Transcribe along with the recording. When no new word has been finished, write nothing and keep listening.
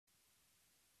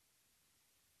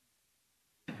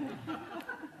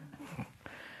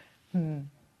I'm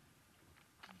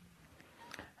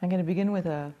going to begin with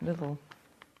a little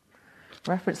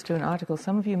reference to an article.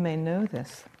 Some of you may know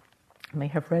this, may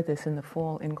have read this in the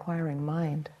Fall Inquiring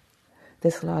Mind,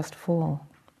 this last fall.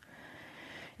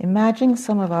 Imagine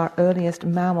some of our earliest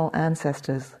mammal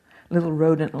ancestors, little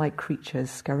rodent-like creatures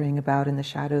scurrying about in the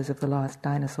shadows of the last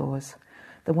dinosaurs,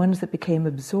 the ones that became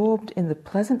absorbed in the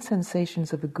pleasant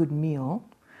sensations of a good meal,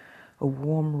 a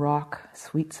warm rock,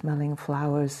 sweet-smelling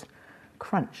flowers,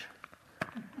 crunch.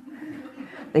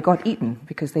 They got eaten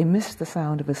because they missed the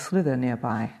sound of a slither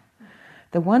nearby.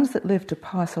 The ones that lived to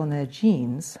pass on their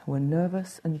genes were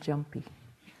nervous and jumpy,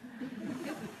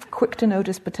 quick to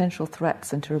notice potential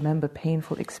threats and to remember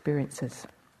painful experiences.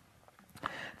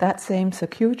 That same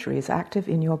circuitry is active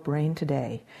in your brain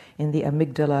today, in the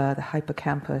amygdala, the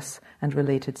hippocampus, and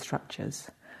related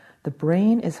structures. The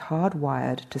brain is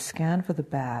hardwired to scan for the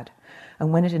bad,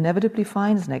 and when it inevitably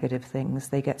finds negative things,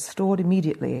 they get stored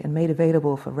immediately and made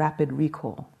available for rapid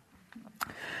recall.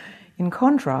 In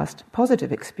contrast,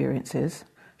 positive experiences,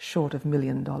 short of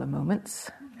million-dollar moments,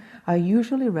 are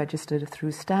usually registered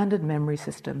through standard memory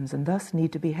systems and thus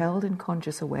need to be held in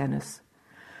conscious awareness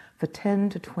for 10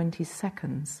 to 20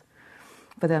 seconds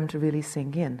for them to really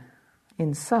sink in.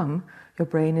 In some, your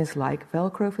brain is like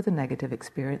Velcro for the negative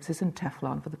experiences and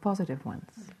Teflon for the positive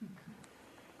ones.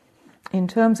 In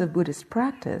terms of Buddhist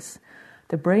practice,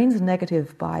 the brain's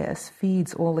negative bias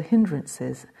feeds all the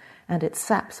hindrances and it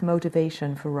saps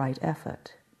motivation for right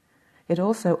effort. It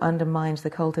also undermines the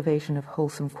cultivation of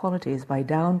wholesome qualities by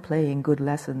downplaying good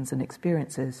lessons and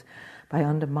experiences, by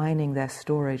undermining their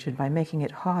storage and by making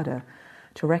it harder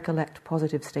to recollect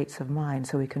positive states of mind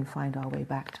so we can find our way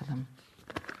back to them.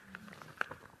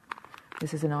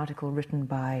 This is an article written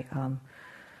by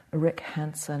Rick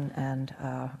Hansen and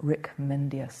Rick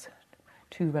Mendius,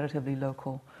 two relatively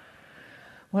local.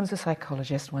 One's a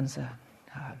psychologist, one's a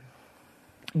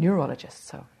neurologist,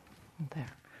 so they're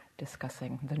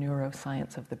discussing the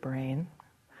neuroscience of the brain,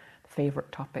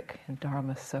 favorite topic in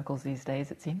Dharma circles these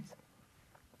days, it seems.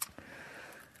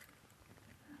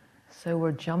 So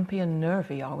we're jumpy and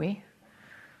nervy, are we?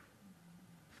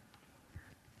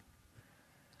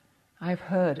 I've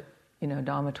heard,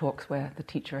 Dharma talks where the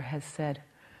teacher has said,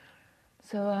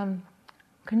 so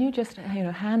can you just,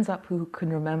 hands up who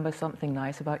can remember something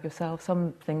nice about yourself,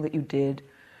 something that you did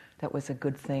that was a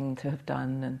good thing to have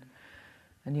done,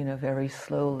 and very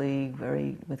slowly,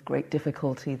 with great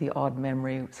difficulty, the odd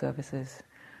memory surfaces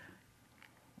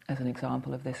as an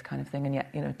example of this kind of thing. And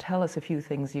yet, tell us a few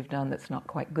things you've done that's not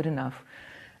quite good enough.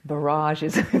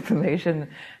 Barrages of information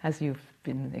as you've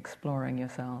been exploring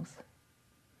yourselves.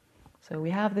 So we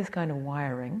have this kind of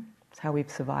wiring. It's how we've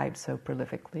survived so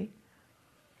prolifically.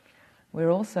 We're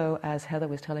also, as Heather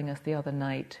was telling us the other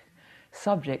night,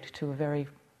 subject to a very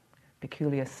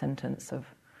peculiar sentence of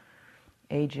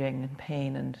aging and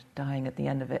pain and dying at the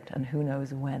end of it, and who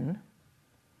knows when.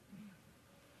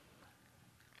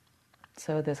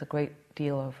 So there's a great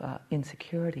deal of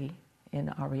insecurity in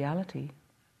our reality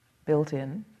built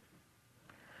in,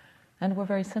 and we're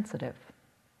very sensitive.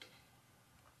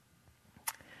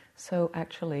 So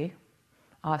actually,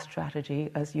 our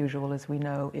strategy, as usual, as we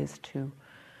know, is to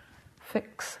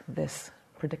fix this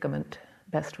predicament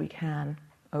best we can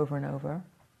over and over,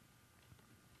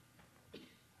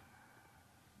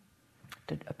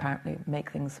 to apparently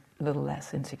make things a little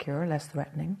less insecure, less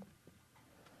threatening.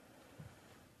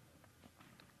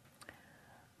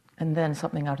 And then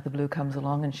something out of the blue comes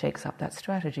along and shakes up that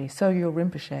strategy. Sogyal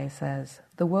Rinpoche says,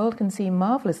 the world can seem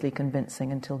marvelously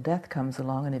convincing until death comes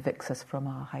along and evicts us from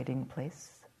our hiding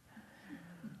place.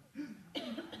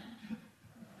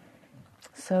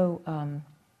 So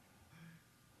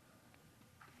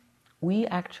we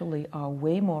actually are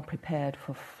way more prepared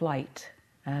for flight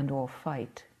and or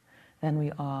fight than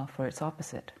we are for its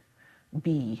opposite.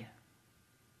 Be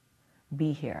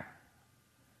here.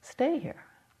 Stay here.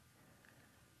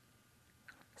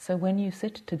 So when you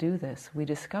sit to do this, we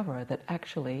discover that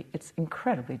actually it's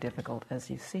incredibly difficult, as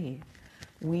you see.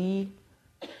 We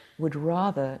would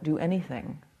rather do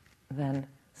anything than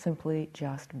simply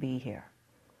just be here.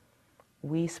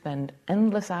 We spend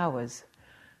endless hours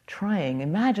trying,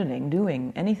 imagining,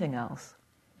 doing anything else.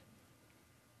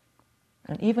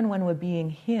 And even when we're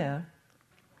being here,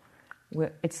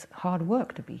 it's hard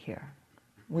work to be here.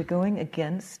 We're going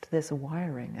against this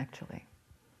wiring, actually.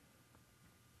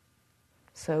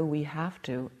 So we have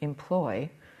to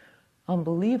employ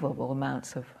unbelievable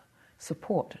amounts of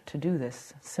support to do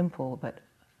this simple but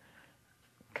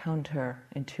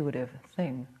counterintuitive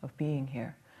thing of being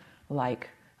here, like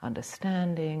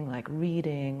understanding, like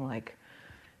reading, like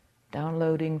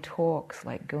downloading talks,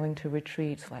 like going to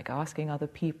retreats, like asking other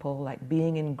people, like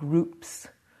being in groups,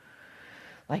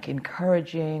 like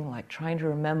encouraging, like trying to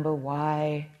remember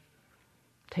why,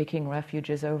 taking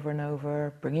refuges over and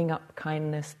over, bringing up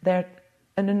kindness. There are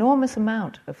an enormous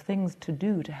amount of things to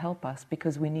do to help us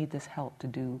because we need this help to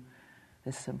do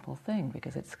this simple thing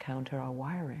because it's counter our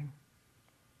wiring.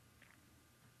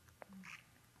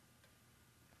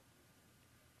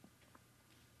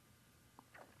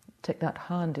 Thich Nhat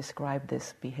Hanh described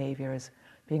this behavior as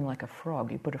being like a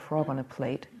frog. You put a frog on a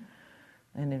plate,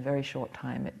 and in a very short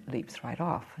time it leaps right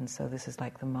off. And so this is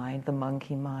like the mind, the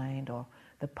monkey mind or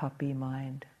the puppy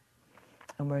mind.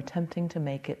 And we're attempting to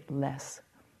make it less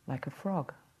like a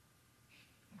frog.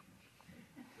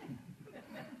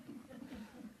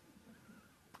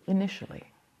 Initially.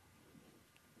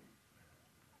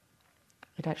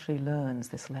 It actually learns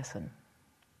this lesson.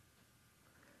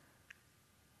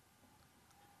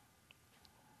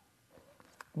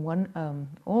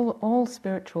 All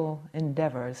spiritual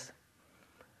endeavors,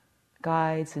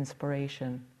 guides,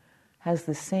 inspiration, has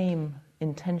the same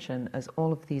intention as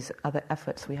all of these other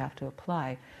efforts we have to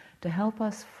apply to help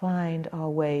us find our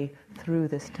way through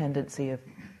this tendency of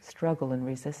struggle and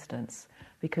resistance,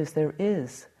 because there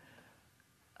is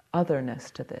otherness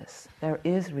to this. There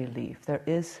is relief. There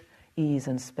is ease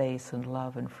and space and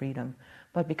love and freedom.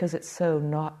 But because it's so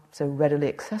not so readily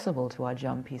accessible to our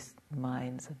jumpy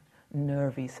minds and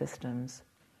nervy systems,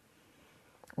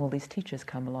 all these teachers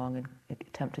come along and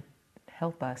attempt to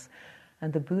help us.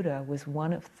 And the Buddha was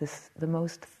one of the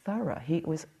most thorough.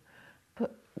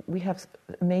 We have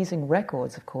amazing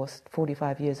records, of course,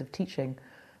 45 years of teaching,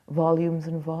 volumes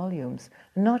and volumes.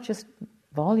 Not just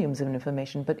volumes of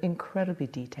information, but incredibly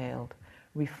detailed,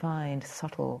 refined,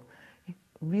 subtle,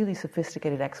 really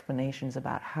sophisticated explanations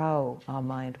about how our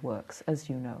mind works, as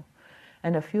you know.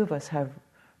 And a few of us have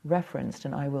referenced,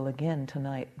 and I will again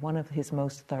tonight, one of his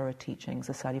most thorough teachings,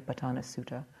 the Satipatthana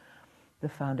Sutta, the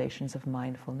foundations of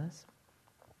mindfulness.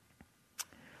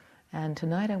 And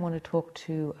tonight I want to talk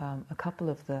to a couple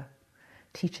of the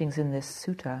teachings in this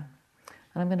sutta,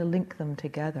 and I'm going to link them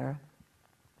together.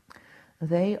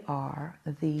 They are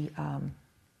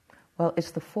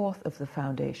it's the fourth of the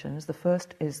foundations. The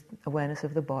first is awareness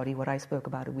of the body, what I spoke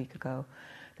about a week ago.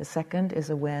 The second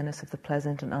is awareness of the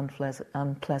pleasant and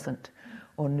unpleasant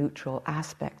or neutral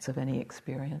aspects of any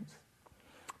experience.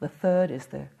 The third is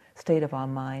the state of our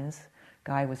minds.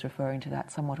 Guy was referring to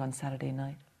that somewhat on Saturday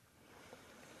night.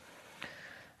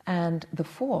 And the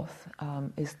fourth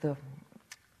is the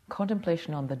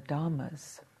contemplation on the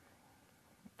dhammas.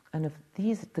 And of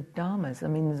these, the dhammas,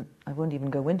 I won't even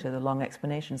go into the long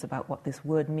explanations about what this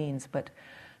word means, but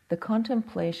the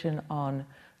contemplation on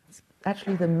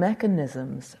actually the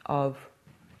mechanisms of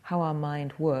how our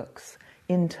mind works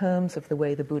in terms of the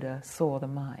way the Buddha saw the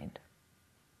mind.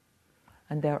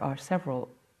 And there are several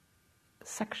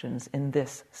sections in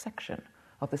this section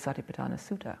of the Satipatthana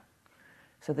Sutta.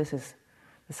 So this is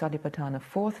the Satipatthana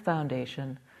fourth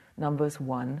foundation, numbers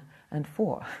 1 and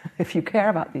 4, if you care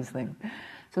about these things.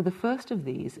 So the first of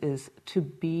these is to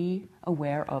be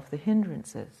aware of the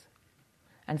hindrances.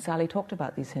 And Sally talked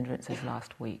about these hindrances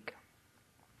last week.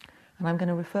 And I'm going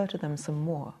to refer to them some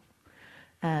more.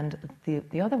 And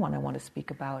the other one I want to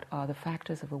speak about are the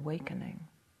factors of awakening.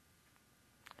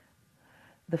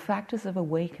 The factors of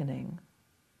awakening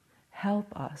help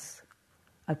us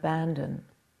abandon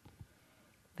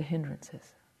the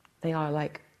hindrances. They are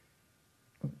like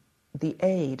the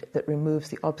aid that removes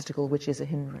the obstacle which is a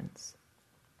hindrance.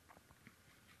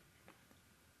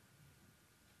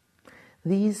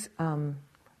 These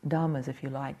dhammas, if you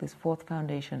like, this fourth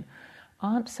foundation,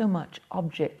 aren't so much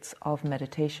objects of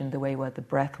meditation the way where the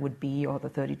breath would be, or the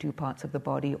 32 parts of the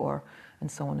body, and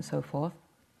so on and so forth,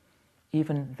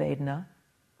 even Vedana,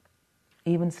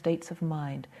 even states of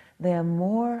mind. They are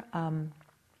more,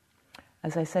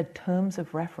 as I said, terms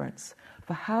of reference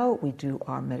for how we do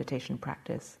our meditation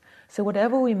practice. So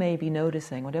whatever we may be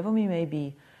noticing, whatever we may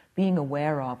be being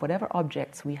aware of, whatever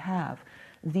objects we have,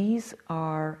 these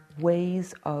are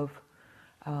ways of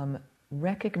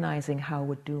recognizing how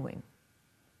we're doing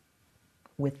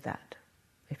with that,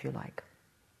 if you like.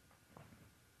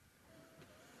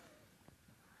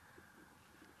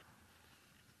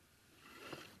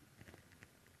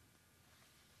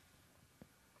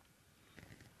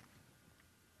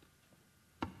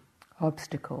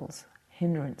 Obstacles,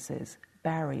 hindrances,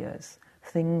 barriers,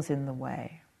 things in the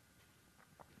way,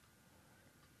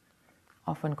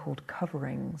 often called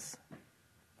coverings,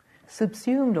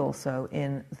 subsumed also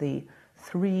in the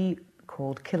 3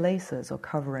 called kilesas, or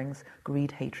coverings: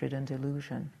 greed, hatred, and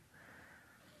delusion.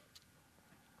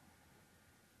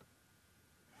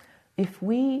 If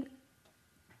we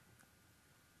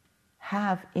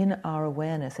have in our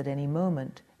awareness at any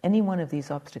moment any one of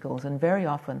these obstacles, and very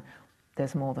often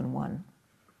there's more than one,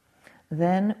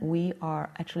 then we are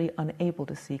actually unable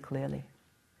to see clearly.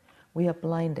 We are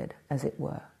blinded, as it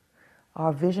were.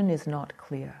 Our vision is not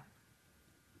clear.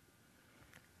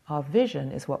 Our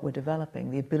vision is what we're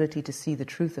developing, the ability to see the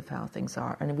truth of how things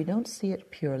are, and we don't see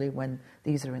it purely when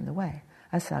these are in the way,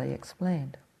 as Sally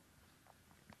explained.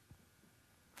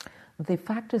 The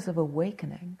factors of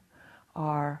awakening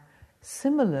are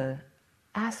similar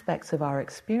aspects of our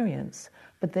experience,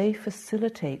 but they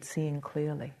facilitate seeing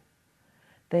clearly.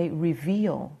 They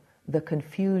reveal the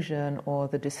confusion or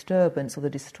the disturbance or the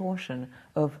distortion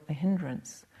of a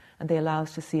hindrance, and they allow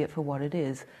us to see it for what it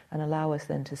is and allow us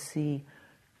then to see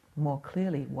more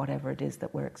clearly whatever it is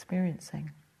that we're experiencing.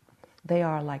 They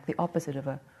are like the opposite of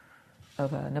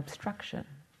an obstruction.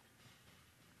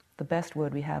 The best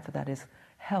word we have for that is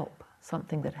help,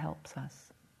 something that helps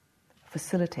us.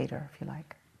 Facilitator, if you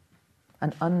like.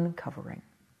 An uncovering.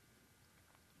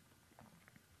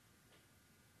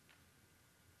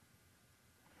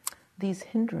 These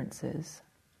hindrances,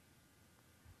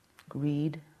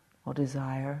 greed or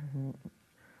desire,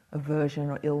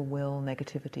 aversion or ill will,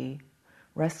 negativity,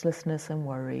 restlessness and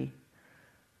worry,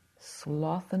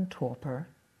 sloth and torpor,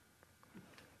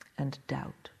 and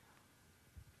doubt,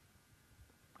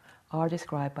 are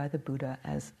described by the Buddha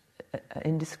as,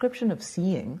 in description of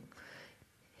seeing,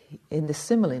 in the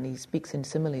simile, and he speaks in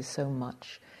similes so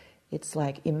much, it's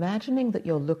like imagining that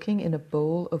you're looking in a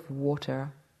bowl of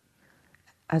water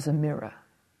as a mirror,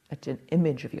 at an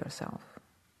image of yourself.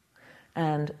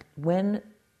 And when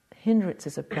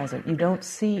hindrances are present, you don't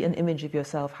see an image of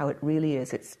yourself how it really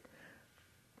is. It's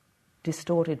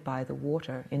distorted by the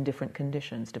water in different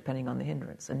conditions, depending on the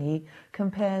hindrance. And he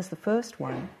compares the first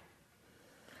one,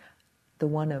 the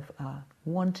one of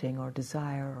wanting or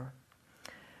desire, or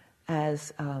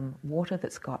as water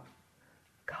that's got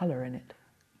color in it,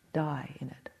 dye in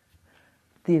it.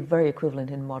 The very equivalent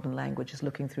in modern language is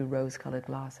looking through rose-colored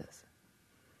glasses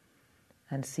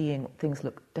and seeing things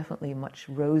look definitely much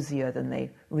rosier than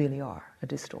they really are, a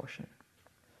distortion.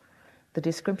 The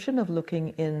description of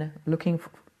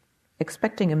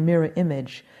expecting a mirror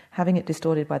image, having it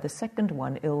distorted by the second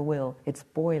one, ill will, it's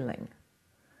boiling.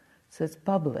 So it's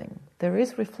bubbling. There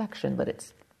is reflection, but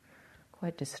it's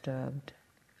quite disturbed.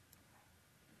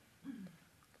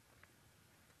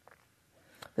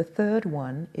 The third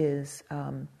one is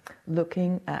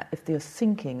looking at if they're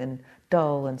sinking and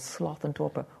dull and sloth and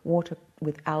torpor, water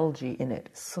with algae in it,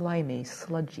 slimy,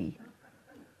 sludgy.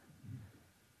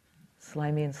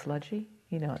 Slimy and sludgy?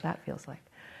 You know what that feels like.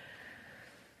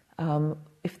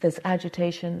 If there's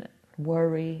agitation,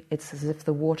 worry, it's as if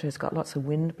the water has got lots of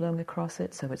wind blowing across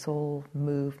it, so it's all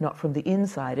moved, not from the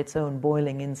inside, its own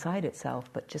boiling inside itself,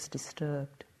 but just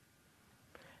disturbed.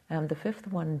 And the fifth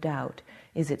one, doubt,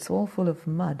 is it's all full of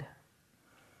mud.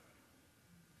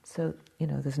 So,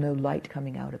 there's no light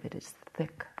coming out of it. It's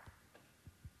thick,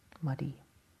 muddy.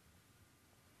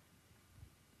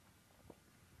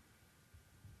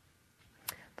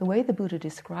 The way the Buddha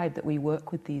described that we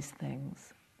work with these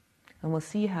things, and we'll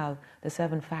see how the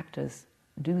 7 factors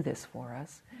do this for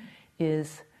us,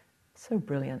 is so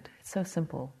brilliant. It's so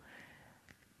simple.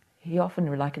 He often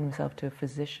likened himself to a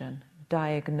physician.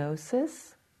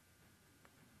 Diagnosis,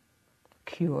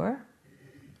 cure,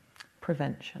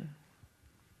 prevention.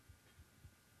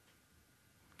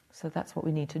 So that's what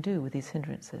we need to do with these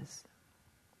hindrances.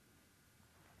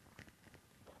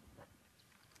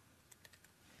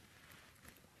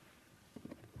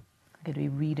 I'm going to be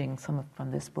reading from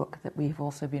this book that we've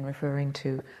also been referring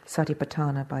to,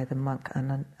 Satipatthana by the monk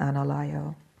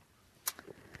Analayo.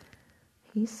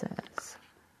 He says,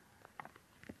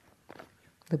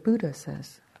 the Buddha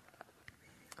says,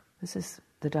 this is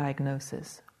the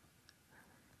diagnosis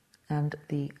and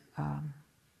the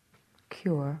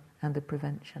cure and the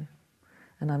prevention.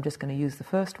 And I'm just going to use the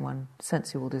first one,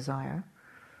 sensual desire.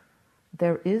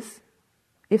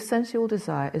 If sensual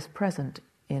desire is present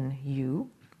in you,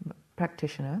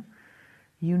 practitioner,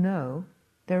 you know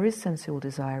there is sensual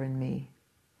desire in me.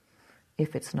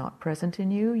 If it's not present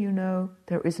in you, you know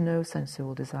there is no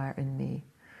sensual desire in me.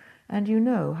 And you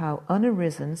know how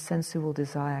unarisen sensual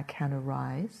desire can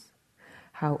arise,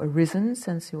 how arisen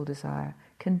sensual desire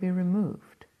can be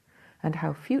removed, and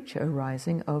how future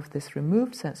arising of this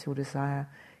removed sensual desire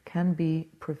can be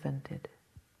prevented.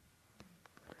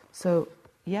 So,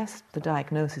 yes, the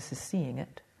diagnosis is seeing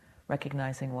it,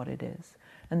 recognizing what it is.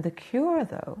 And the cure,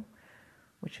 though,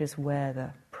 which is where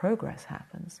the progress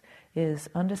happens, is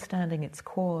understanding its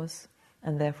cause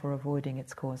and therefore avoiding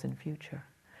its cause in future.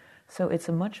 So it's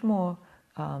a much more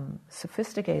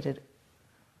sophisticated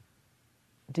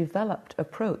developed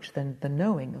approach than the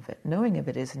knowing of it. Knowing of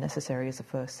it is necessary as a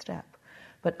first step,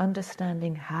 but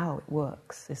understanding how it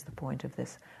works is the point of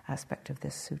this aspect of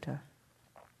this sutta.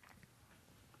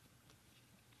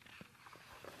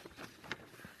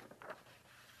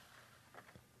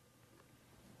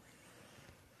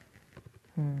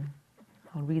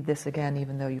 I'll read this again,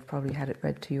 even though you've probably had it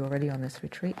read to you already on this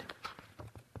retreat.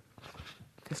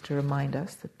 Just to remind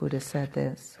us that Buddha said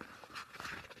this.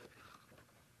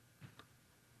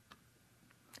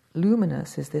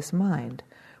 Luminous is this mind,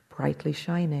 brightly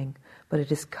shining, but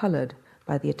it is colored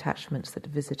by the attachments that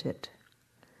visit it.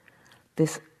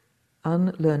 This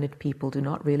unlearned people do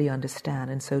not really understand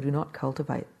and so do not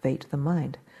cultivate the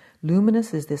mind.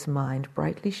 Luminous is this mind,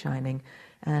 brightly shining,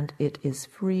 and it is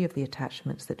free of the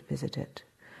attachments that visit it.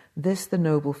 This the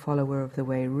noble follower of the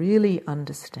way really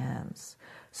understands.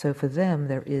 So for them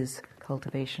there is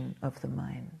cultivation of the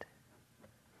mind.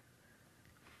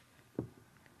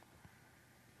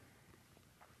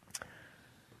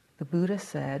 The Buddha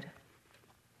said,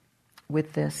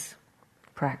 with this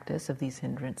practice of these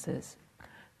hindrances,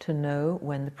 to know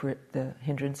when the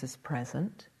hindrance is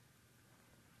present,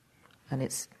 and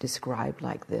it's described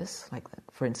like this,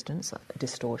 for instance, a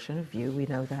distortion of view, we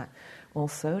know that.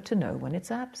 Also to know when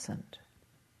it's absent.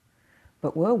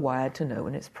 But we're wired to know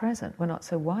when it's present. We're not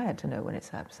so wired to know when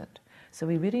it's absent. So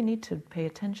we really need to pay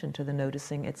attention to the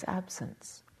noticing its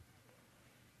absence.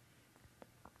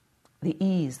 The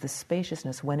ease, the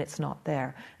spaciousness when it's not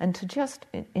there. And to just,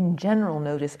 in general,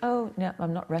 notice, oh, yeah,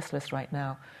 I'm not restless right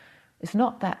now. It's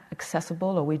not that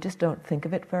accessible, or we just don't think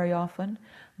of it very often.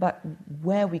 But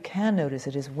where we can notice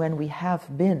it is when we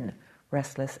have been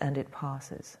restless and it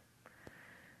passes.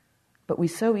 But we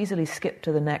so easily skip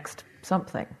to the next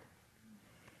something.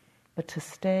 But to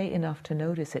stay enough to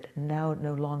notice it now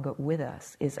no longer with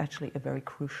us is actually a very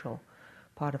crucial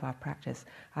part of our practice.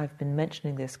 I've been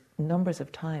mentioning this numbers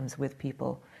of times with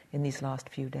people in these last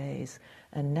few days.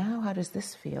 And now how does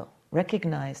this feel?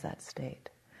 Recognize that state.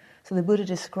 So the Buddha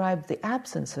described the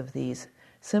absence of these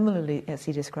similarly as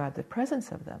he described the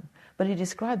presence of them. But he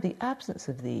described the absence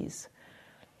of these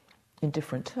in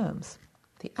different terms.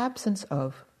 The absence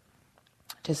of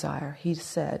desire, he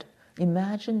said,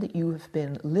 imagine that you have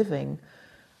been living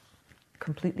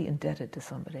completely indebted to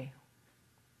somebody.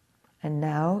 And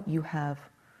now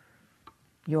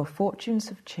your fortunes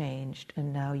have changed,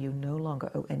 and now you no longer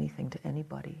owe anything to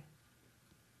anybody.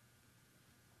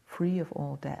 Free of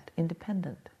all debt,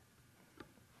 independent.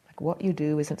 Like what you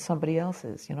do isn't somebody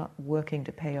else's. You're not working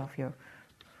to pay off your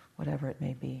whatever it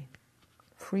may be.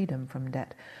 Freedom from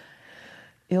debt.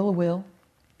 Ill will.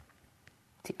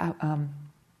 The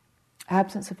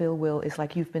absence of ill will is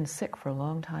like you've been sick for a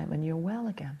long time and you're well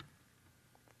again.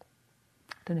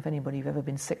 I don't know if anybody have ever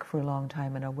been sick for a long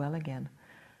time and are well again,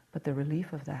 but the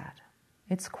relief of that.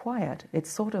 It's quiet.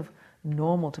 It's sort of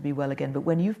normal to be well again, but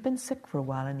when you've been sick for a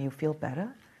while and you feel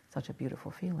better, such a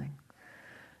beautiful feeling.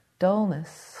 Dullness,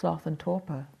 sloth and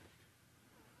torpor,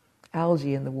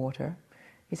 algae in the water.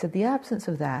 He said the absence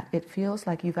of that, it feels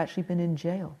like you've actually been in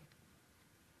jail.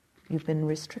 You've been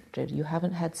restricted. You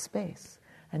haven't had space.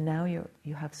 And now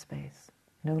you have space.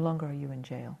 No longer are you in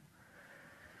jail.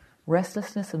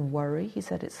 Restlessness and worry, he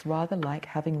said it's rather like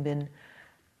having been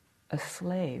a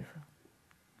slave.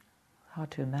 Hard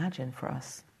to imagine for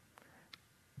us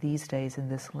these days in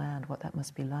this land what that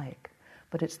must be like.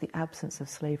 But it's the absence of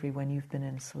slavery when you've been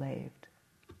enslaved.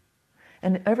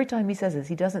 And every time he says this,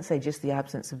 he doesn't say just the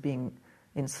absence of being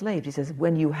enslaved. He says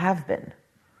when you have been.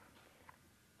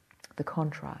 The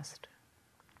contrast.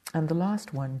 And the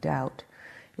last one, doubt,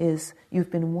 is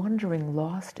you've been wandering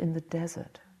lost in the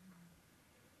desert.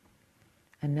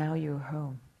 And now you're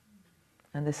home.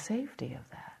 And the safety of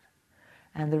that.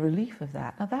 And the relief of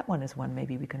that. Now that one is one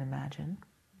maybe we can imagine.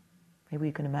 Maybe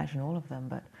we can imagine all of them,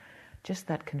 but just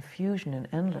that confusion and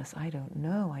endless, I don't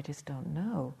know, I just don't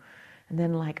know. And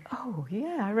then like, oh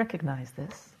yeah, I recognize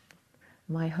this.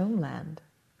 My homeland.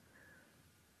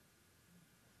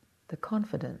 The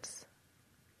confidence.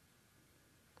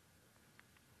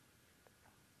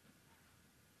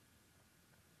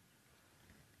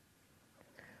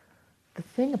 The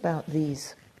thing about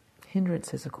these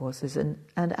hindrances, of course, is, and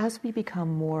as we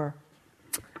become more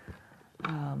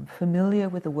familiar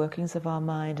with the workings of our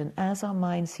mind, and as our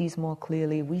mind sees more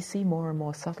clearly, we see more and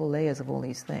more subtle layers of all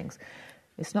these things.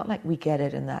 It's not like we get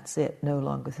it and that's it, no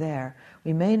longer there.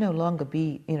 We may no longer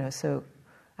be, so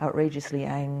outrageously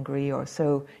angry or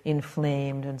so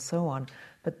inflamed and so on,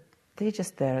 but they're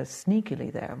just there,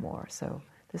 sneakily there more. So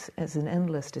this is an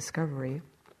endless discovery.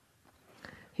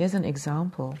 Here's an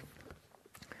example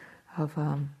of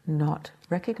not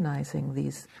recognizing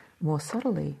these more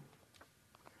subtly.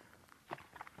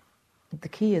 The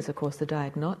key is, of course,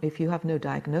 if you have no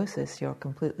diagnosis, you're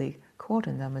completely caught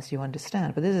in them, as you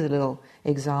understand. But this is a little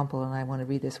example, and I want to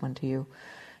read this one to you.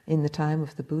 In the time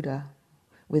of the Buddha,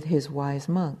 with his wise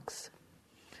monks,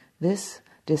 this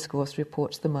discourse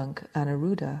reports the monk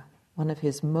Anuruddha, one of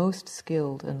his most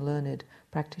skilled and learned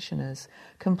practitioners,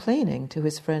 complaining to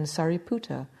his friend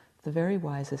Sariputta, the very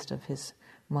wisest of his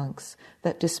monks,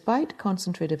 that despite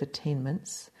concentrative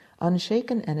attainments,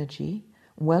 unshaken energy,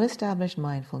 well-established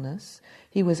mindfulness,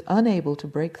 he was unable to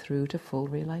break through to full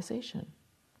realization.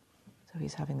 So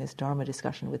he's having this Dharma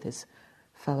discussion with his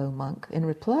fellow monk. In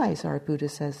reply, Sariputta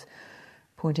says,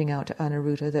 pointing out to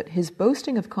Anuruddha, that his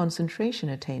boasting of concentration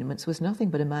attainments was nothing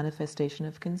but a manifestation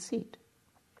of conceit.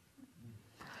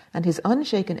 And his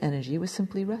unshaken energy was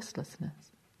simply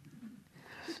restlessness.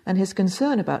 And his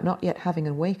concern about not yet having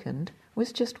awakened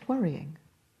was just worrying.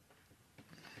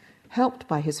 Helped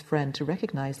by his friend to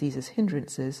recognize these as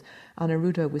hindrances,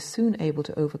 Anuruddha was soon able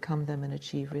to overcome them and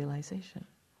achieve realization.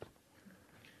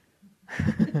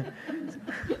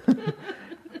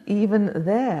 Even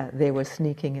there, they were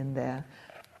sneaking in there,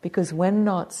 because when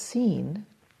not seen,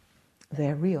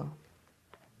 they're real.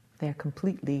 They're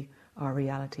completely our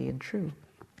reality and true.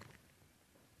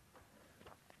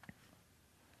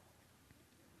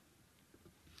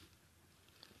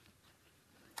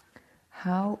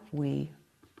 How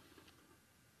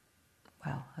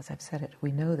as I've said it,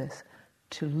 we know this,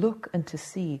 to look and to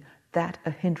see that a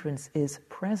hindrance is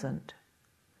present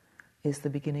is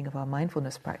the beginning of our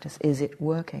mindfulness practice. Is it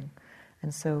working?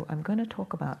 And so I'm going to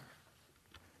talk about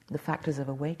the factors of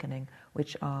awakening,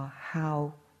 which are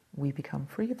how we become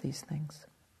free of these things.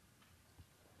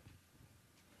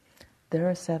 There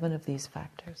are 7 of these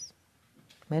factors.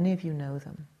 Many of you know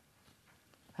them,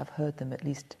 have heard them at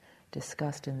least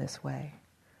discussed in this way.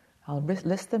 I'll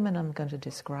list them and I'm going to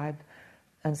describe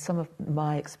and some of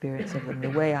my experience of them,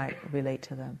 the way I relate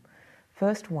to them.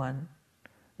 First one,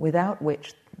 without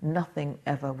which nothing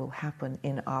ever will happen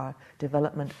in our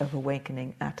development of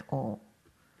awakening at all.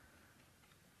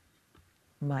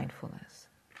 Mindfulness.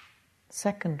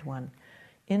 Second one,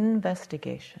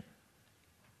 investigation.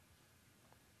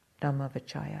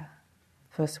 Dhammavicaya.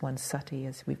 First one, sati,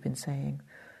 as we've been saying.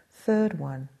 Third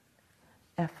one,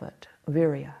 effort,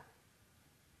 virya.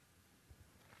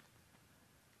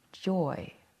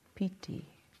 Joy, piti,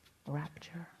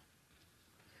 rapture.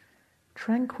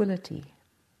 Tranquility,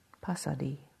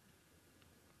 passaddhi.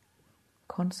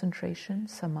 Concentration,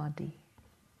 samadhi.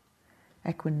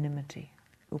 Equanimity,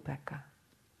 upekkha.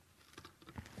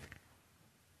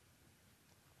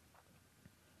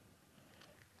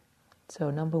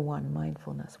 So number 1,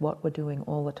 mindfulness, what we're doing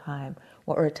all the time,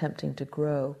 what we're attempting to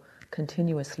grow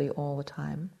continuously all the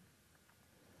time.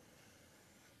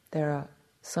 There are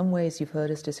some ways you've heard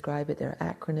us describe it, there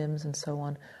are acronyms and so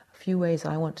on. A few ways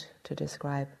I want to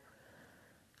describe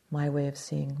my way of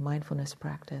seeing mindfulness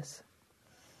practice.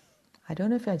 I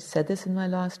don't know if I said this in my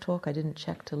last talk, I didn't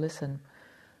check to listen.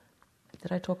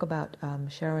 Did I talk about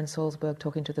Sharon Salzberg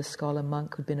talking to the scholar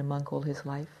monk who'd been a monk all his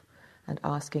life and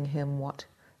asking him what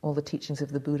all the teachings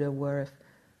of the Buddha were?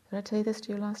 Did I tell you this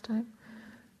to you last time?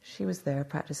 She was there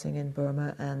practicing in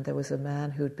Burma, and there was a man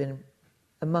who'd been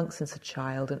a monk since a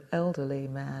child, an elderly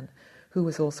man who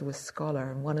was also a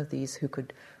scholar, and one of these who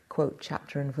could quote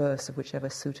chapter and verse of whichever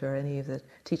sutta or any of the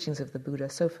teachings of the Buddha,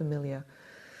 so familiar,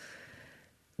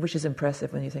 which is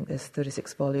impressive when you think there's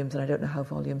 36 volumes, and I don't know how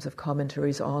volumes of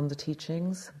commentaries on the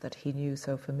teachings that he knew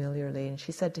so familiarly. And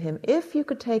she said to him, if you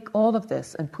could take all of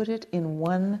this and put it in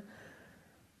one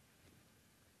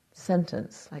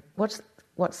sentence, like what's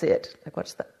it? Like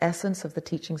what's the essence of the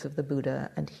teachings of the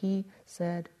Buddha? And he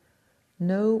said,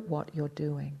 know what you're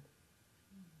doing.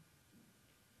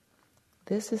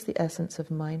 This is the essence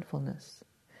of mindfulness.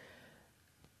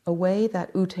 A way that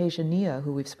U Tejaniya,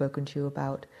 who we've spoken to you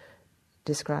about,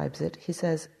 describes it, he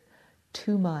says,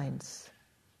 2 minds.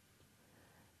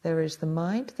 There is the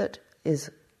mind that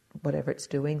is whatever it's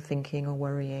doing, thinking or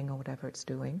worrying or whatever it's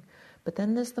doing, but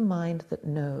then there's the mind that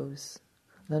knows,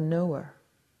 the knower.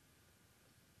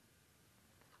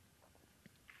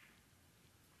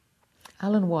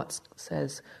 Alan Watts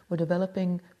says, we're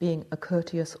developing being a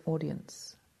courteous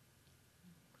audience.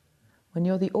 When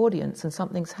you're the audience and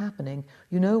something's happening,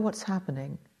 you know what's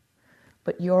happening,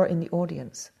 but you're in the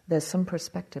audience. There's some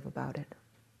perspective about it.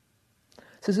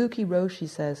 Suzuki Roshi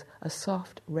says, a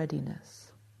soft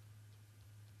readiness.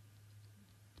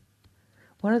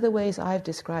 One of the ways I've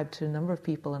described to a number of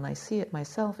people, and I see it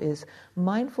myself, is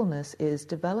mindfulness is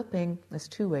developing, there's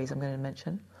 2 ways I'm going to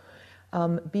mention,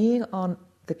 being on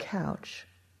the couch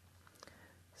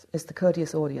is the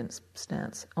courteous audience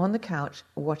stance. On the couch,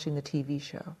 watching the TV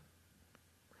show.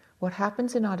 What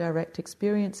happens in our direct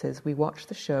experiences, we watch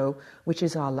the show, which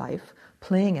is our life,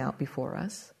 playing out before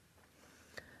us,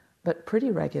 but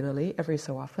pretty regularly, every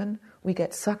so often, we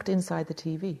get sucked inside the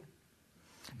TV.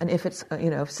 And if it's,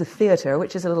 if it's a theatre,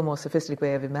 which is a little more sophisticated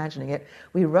way of imagining it,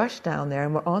 we rush down there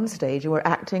and we're on stage and we're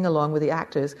acting along with the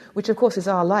actors, which of course is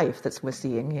our life that we're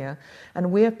seeing here.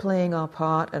 And we're playing our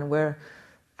part and we're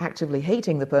actively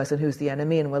hating the person who's the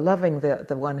enemy and we're loving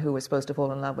the one who we're supposed to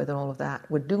fall in love with and all of that.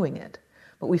 We're doing it.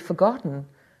 But we've forgotten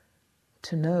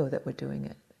to know that we're doing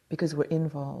it because we're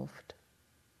involved.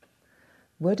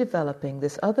 We're developing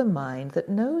this other mind that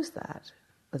knows that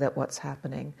what's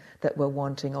happening, that we're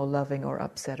wanting or loving or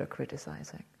upset or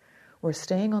criticizing. We're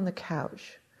staying on the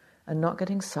couch and not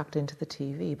getting sucked into the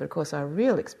TV. But of course our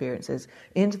real experience is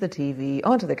into the TV,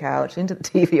 onto the couch, into the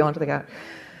TV, onto the couch,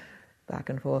 back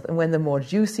and forth. And when the more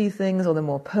juicy things or the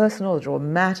more personal or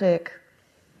dramatic,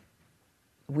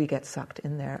 we get sucked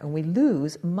in there and we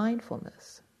lose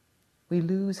mindfulness. We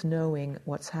lose knowing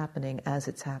what's happening as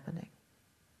it's happening.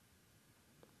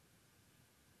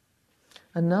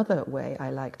 Another way I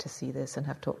like to see this and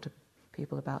have talked to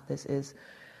people about this is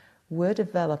we're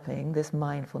developing this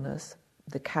mindfulness,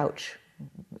 the couch,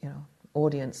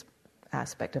 audience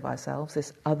aspect of ourselves,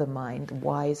 this other mind,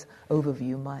 wise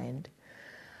overview mind.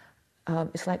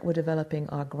 It's like we're developing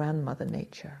our grandmother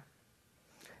nature.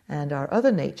 And our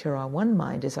other nature, our one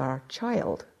mind, is our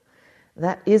child.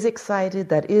 That is excited,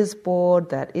 that is bored,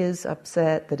 that is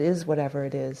upset, that is whatever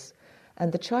it is.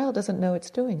 And the child doesn't know it's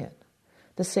doing it.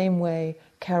 The same way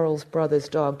Carol's brother's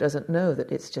dog doesn't know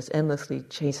that it's just endlessly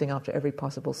chasing after every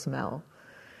possible smell.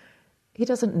 He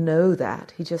doesn't know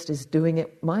that. He just is doing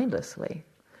it mindlessly.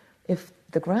 If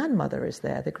the grandmother is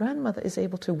there, the grandmother is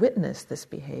able to witness this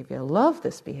behavior, love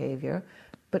this behavior,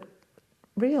 but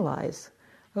realize,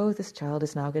 oh, this child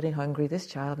is now getting hungry, this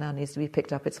child now needs to be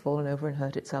picked up, it's fallen over and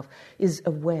hurt itself, is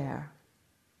aware.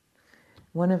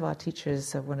 One of our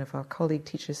teachers, one of our colleague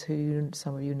teachers who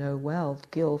some of you know well,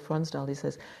 Gil Fronsdal, he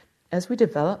says, as we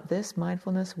develop this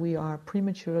mindfulness, we are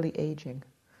prematurely aging.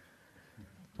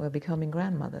 We're becoming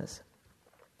grandmothers.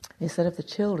 Instead of the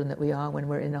children that we are when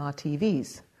we're in our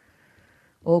TVs,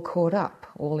 all caught up,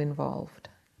 all involved.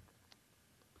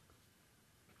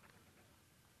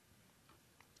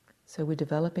 So we're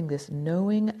developing this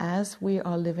knowing as we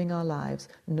are living our lives,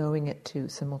 knowing it too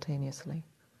simultaneously.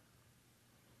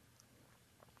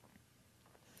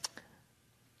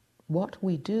 What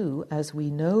we do as we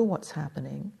know what's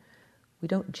happening, we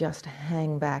don't just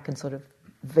hang back and sort of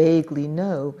vaguely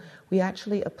know, we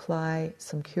actually apply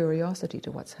some curiosity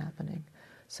to what's happening.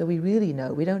 So we really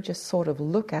know, we don't just sort of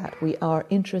look at, we are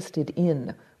interested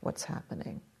in what's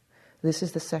happening. This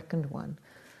is the second one,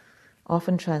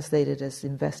 often translated as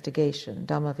investigation,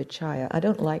 Dhammavichaya. I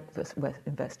don't like this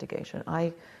investigation.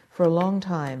 I, for a long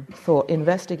time, thought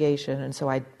investigation, and so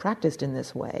I practiced in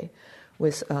this way,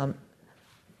 was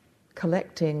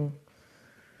collecting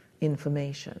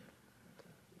information,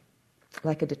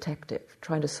 like a detective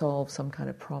trying to solve some kind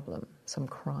of problem, some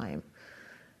crime,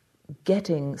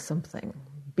 getting something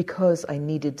because I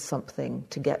needed something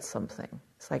to get something.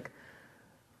 It's like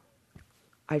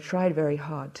I tried very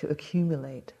hard to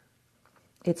accumulate.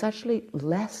 It's actually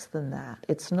less than that.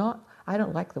 It's not, I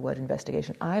don't like the word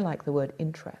investigation, I like the word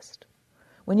interest.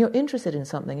 When you're interested in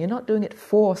something, you're not doing it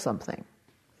for something.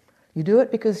 You do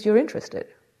it because you're interested.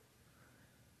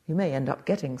 You may end up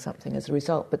getting something as a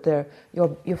result, but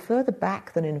you're further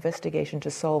back than investigation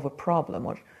to solve a problem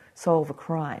or solve a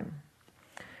crime.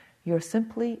 You're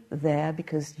simply there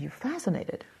because you're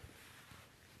fascinated.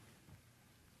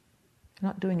 You're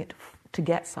not doing it to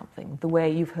get something. The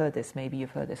way you've heard this, maybe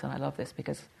you've heard this, and I love this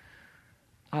because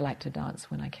I like to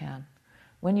dance when I can.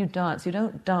 When you dance, you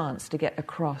don't dance to get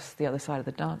across the other side of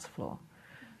the dance floor.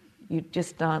 You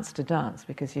just dance to dance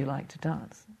because you like to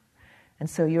dance. And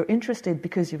so you're interested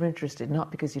because you're interested, not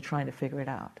because you're trying to figure it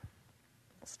out.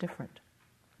 It's different.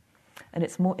 And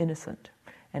it's more innocent,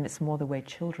 and it's more the way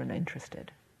children are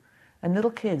interested. And little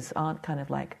kids aren't kind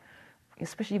of like,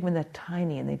 especially when they're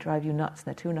tiny and they drive you nuts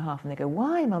and they're 2.5 and they go,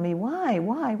 why, Mummy,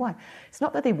 why? It's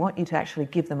not that they want you to actually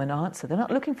give them an answer. They're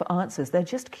not looking for answers. They're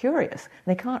just curious.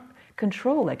 And they can't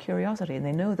control their curiosity, and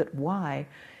they know that why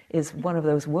is one of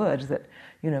those words that,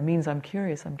 means I'm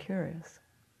curious.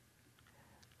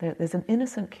 There's an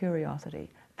innocent curiosity.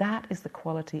 That is the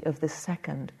quality of the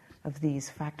second of these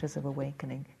factors of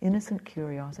awakening. Innocent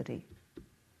curiosity.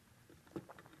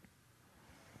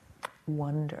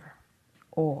 Wonder,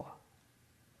 awe,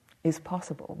 is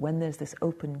possible when there's this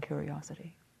open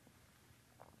curiosity.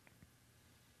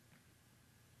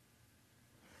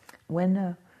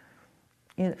 When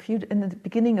in the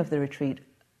beginning of the retreat,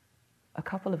 a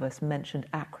couple of us mentioned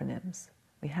acronyms.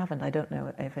 We haven't. I don't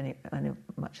know if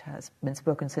much has been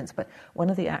spoken since, but one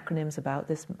of the acronyms about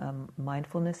this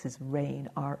mindfulness is RAIN,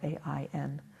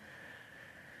 R-A-I-N.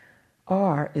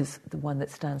 R is the one that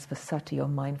stands for sati, or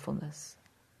mindfulness.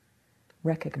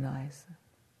 Recognize.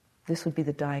 This would be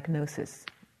the diagnosis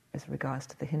as regards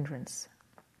to the hindrance.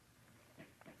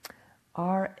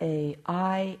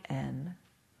 R-A-I-N,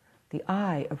 the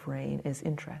I of RAIN is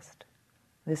interest.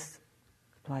 This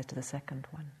applies to the second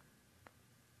one.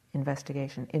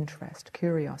 Investigation, interest,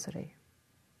 curiosity.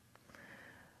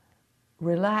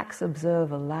 Relax,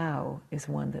 observe, allow is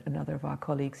one that another of our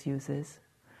colleagues uses.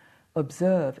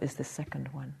 Observe is the second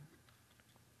one.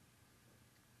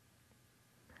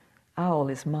 Owl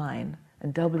is mine,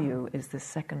 and W is the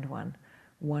second one,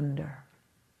 wonder.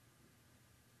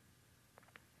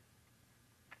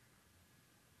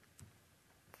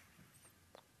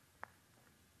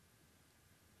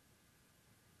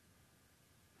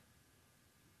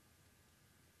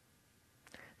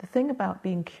 The thing about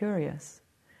being curious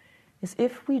is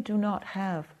if we do not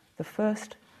have the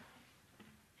first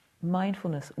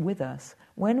mindfulness with us,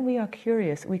 when we are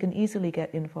curious, we can easily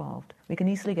get involved. We can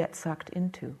easily get sucked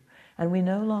into. And we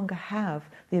no longer have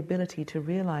the ability to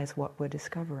realize what we're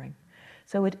discovering.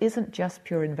 So it isn't just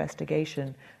pure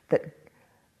investigation that,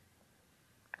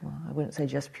 well, I wouldn't say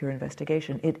just pure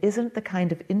investigation. It isn't the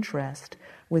kind of interest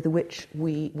with which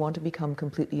we want to become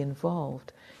completely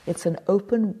involved. It's an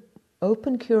open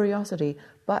curiosity,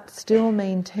 but still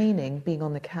maintaining being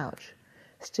on the couch,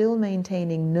 still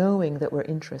maintaining knowing that we're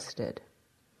interested.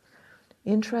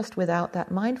 Interest without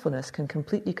that mindfulness can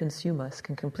completely consume us,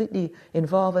 can completely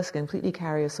involve us, can completely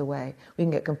carry us away. We can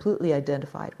get completely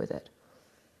identified with it.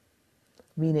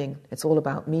 Meaning, it's all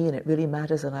about me and it really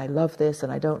matters and I love this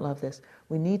and I don't love this.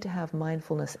 We need to have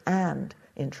mindfulness and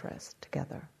interest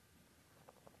together.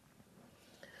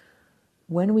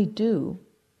 When we do,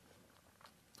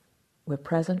 we're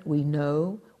present, we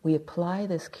know, we apply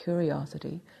this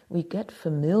curiosity, we get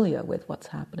familiar with what's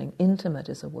happening. Intimate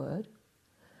is a word.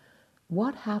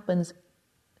 What happens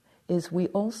is we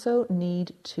also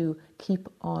need to keep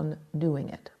on doing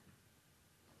it.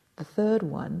 The third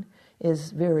one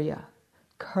is virya,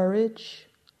 courage,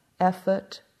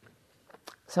 effort.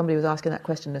 Somebody was asking that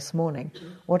question this morning.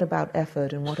 What about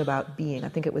effort and what about being? I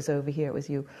think it was over here, it was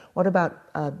you. What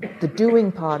about the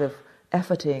doing part of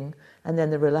efforting and then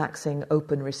the relaxing,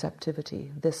 open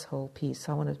receptivity, this whole piece?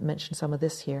 I want to mention some of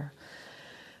this here.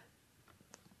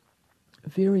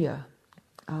 Virya.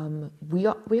 We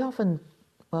often,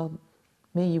 well,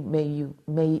 you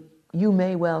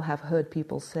may well have heard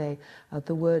people say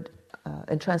the word,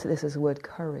 and translate this as the word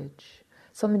courage,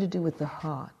 something to do with the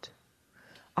heart.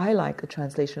 I like the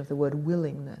translation of the word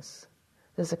willingness.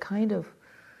 There's a kind of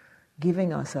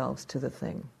giving ourselves to the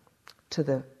thing, to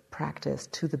the practice,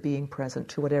 to the being present,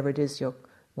 to whatever it is you're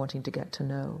wanting to get to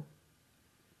know.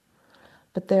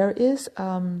 But there is,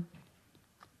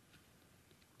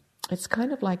 it's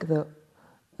kind of like the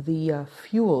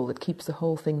fuel that keeps the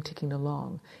whole thing ticking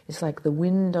along. It's like the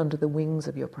wind under the wings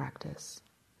of your practice.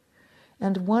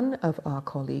 And one of our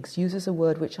colleagues uses a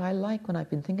word which I like when I've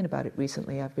been thinking about it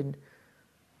recently.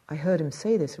 I heard him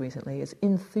say this recently, is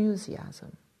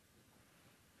enthusiasm.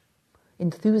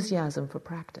 Enthusiasm for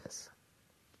practice.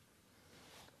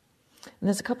 And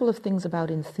there's a couple of things about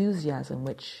enthusiasm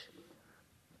which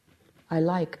I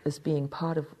like as being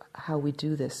part of how we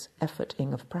do this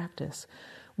efforting of practice.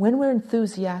 When we're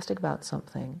enthusiastic about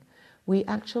something, we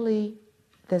actually,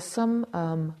 there's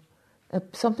something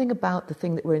about the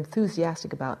thing that we're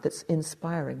enthusiastic about that's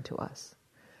inspiring to us,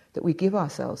 that we give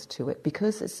ourselves to it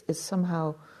because it's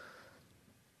somehow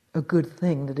a good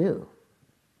thing to do.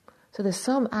 So there's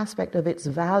some aspect of its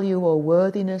value or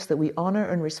worthiness that we honor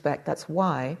and respect. That's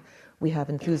why we have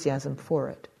enthusiasm for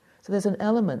it. So there's an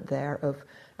element there of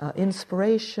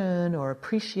inspiration or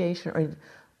appreciation or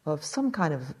of some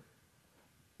kind of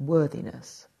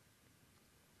worthiness,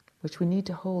 which we need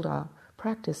to hold our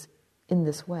practice in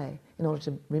this way in order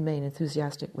to remain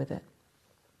enthusiastic with it.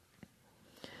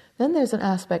 Then there's an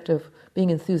aspect of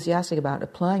being enthusiastic about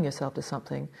applying yourself to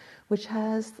something which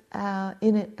has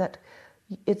in it that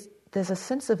there's a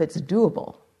sense of it's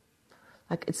doable.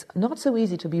 Like it's not so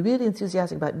easy to be really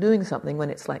enthusiastic about doing something when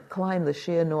it's like climb the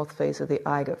sheer north face of the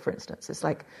Eiger, for instance. It's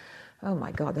like, oh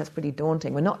my God, that's pretty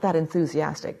daunting. We're not that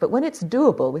enthusiastic. But when it's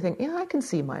doable, we think, yeah, I can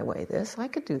see my way this. I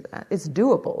could do that. It's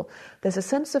doable. There's a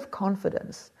sense of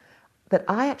confidence that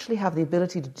I actually have the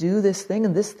ability to do this thing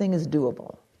and this thing is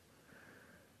doable.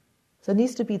 So there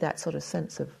needs to be that sort of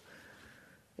sense of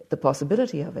the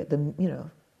possibility of it, the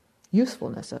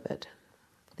usefulness of it,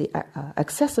 the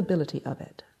accessibility of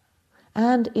it,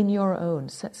 and in your own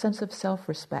sense of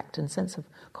self-respect and sense of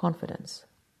confidence.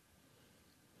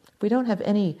 If we don't have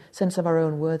any sense of our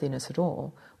own worthiness at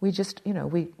all, we just,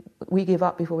 we give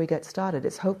up before we get started.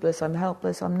 It's hopeless, I'm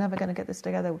helpless, I'm never going to get this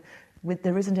together.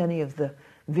 There isn't any of the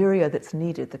virya that's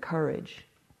needed, the courage,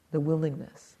 the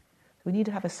willingness. We need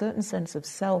to have a certain sense of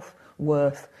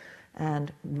self-worth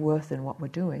and worth in what we're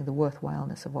doing, the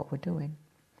worthwhileness of what we're doing.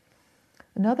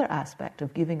 Another aspect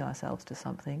of giving ourselves to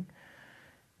something,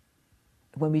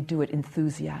 when we do it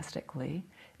enthusiastically,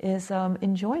 is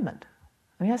enjoyment.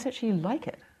 I actually like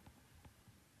it.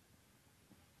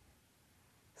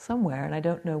 Somewhere, and I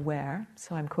don't know where,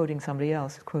 so I'm quoting somebody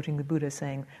else, quoting the Buddha,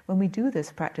 saying, when we do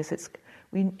this practice,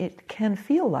 it can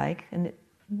feel like, and it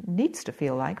needs to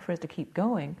feel like, for it to keep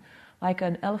going, like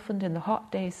an elephant in the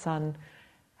hot day sun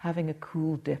having a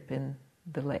cool dip in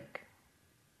the lake.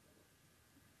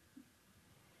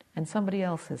 And somebody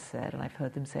else has said, and I've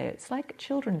heard them say, it's like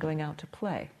children going out to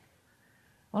play.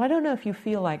 Well, I don't know if you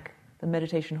feel like the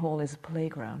meditation hall is a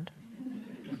playground.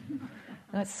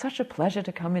 And it's such a pleasure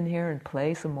to come in here and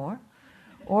play some more.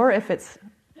 Or if it's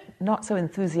not so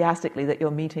enthusiastically that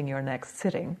you're meeting your next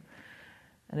sitting,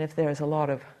 and if there's a lot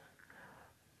of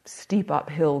steep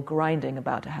uphill grinding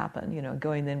about to happen,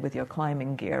 going in with your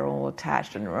climbing gear all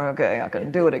attached and, okay, I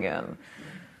can do it again.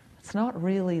 It's not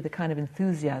really the kind of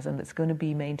enthusiasm that's going to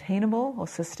be maintainable or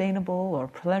sustainable or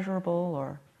pleasurable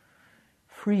or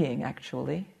freeing,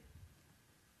 actually.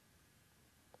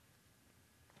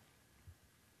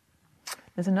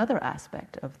 There's another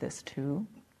aspect of this too,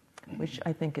 which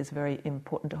I think is very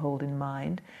important to hold in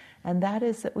mind, and that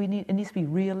is that it needs to be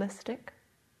realistic.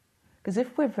 Because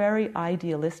if we're very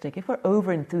idealistic, if we're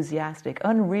over-enthusiastic,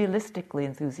 unrealistically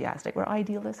enthusiastic, we're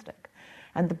idealistic.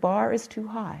 And the bar is too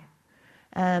high.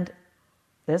 And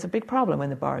there's a big problem when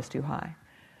the bar is too high,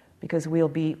 because we'll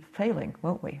be failing,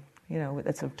 won't we?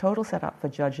 It's a total setup for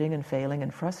judging and failing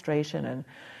and frustration,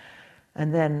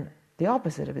 and then the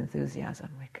opposite of enthusiasm.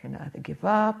 We can either give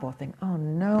up or think, oh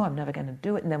no, I'm never going to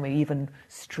do it, and then we're even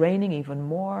straining even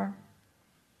more.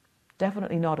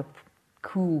 Definitely not a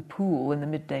cool pool in the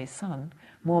midday sun,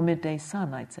 more midday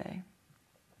sun, I'd say.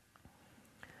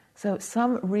 So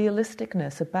some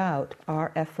realisticness about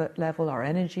our effort level, our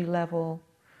energy level,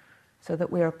 so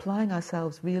that we're applying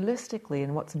ourselves realistically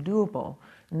in what's doable,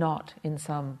 not in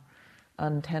some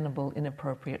untenable,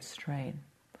 inappropriate strain.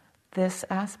 This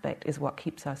aspect is what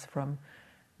keeps us from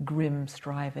grim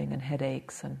striving and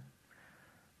headaches and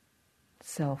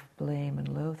self-blame and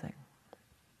loathing.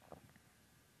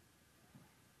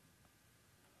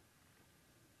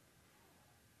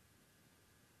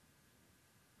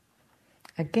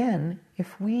 Again,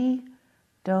 if we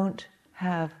don't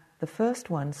have the first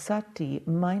one, sati,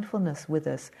 mindfulness with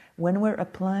us, when we're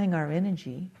applying our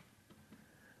energy,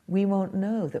 we won't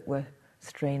know that we're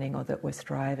straining or that we're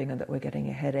striving or that we're getting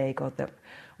a headache or that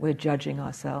we're judging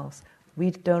ourselves.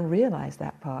 We don't realize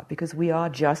that part because we are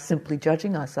just simply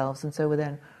judging ourselves, and so we're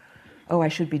then, oh, I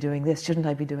should be doing this, shouldn't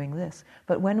I be doing this?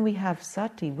 But when we have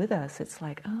sati with us, it's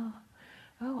like,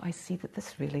 oh, I see that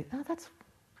this really, that's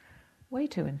way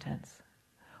too intense.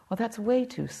 Or that's way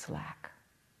too slack.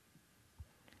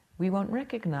 We won't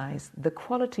recognize the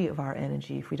quality of our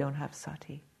energy if we don't have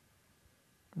sati,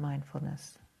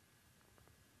 mindfulness.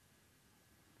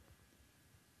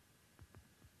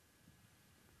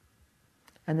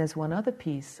 And there's one other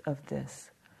piece of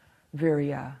this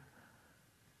virya,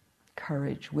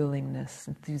 courage, willingness,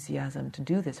 enthusiasm to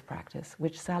do this practice,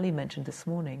 which Sally mentioned this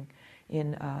morning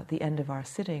in the end of our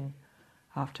sitting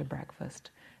after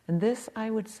breakfast. And this,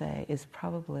 I would say, has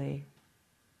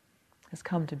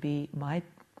come to be my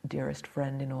dearest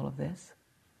friend in all of this.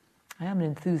 I am an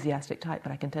enthusiastic type,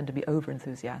 but I can tend to be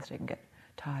over-enthusiastic and get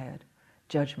tired,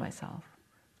 judge myself.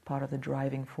 Part of the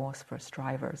driving force for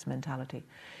strivers' mentality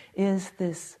is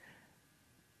this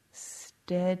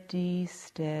steady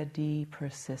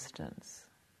persistence.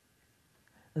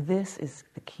 This is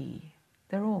the key.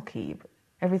 They're all key, but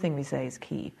everything we say is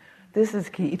key. This is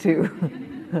key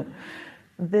too.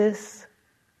 This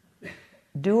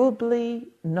doably,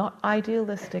 not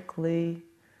idealistically,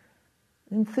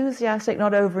 enthusiastic,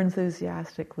 not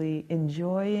over-enthusiastically,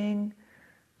 enjoying,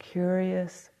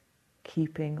 curious,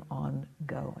 keeping on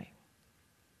going.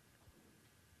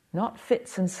 Not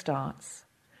fits and starts.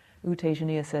 U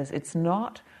Tejaniya says it's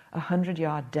not a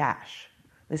 100-yard dash.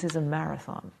 This is a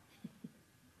marathon.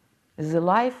 This is a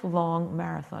lifelong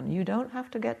marathon. You don't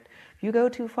have to if you go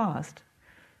too fast,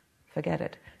 forget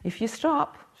it. If you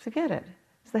stop, forget it.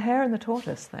 It's the hare and the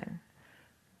tortoise thing.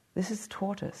 This is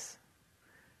tortoise.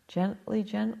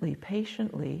 Gently,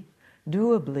 patiently,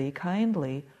 doably,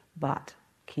 kindly, but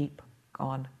keep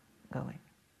on going.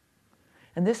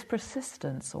 And this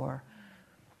persistence or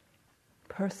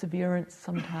perseverance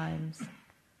sometimes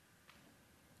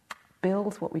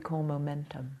builds what we call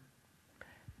momentum.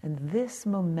 And this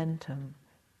momentum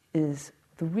is,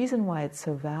 the reason why it's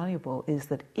so valuable is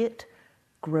that it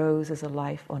grows as a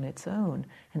life on its own,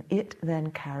 and it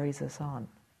then carries us on.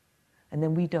 And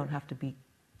then we don't have to be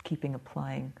keeping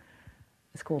applying.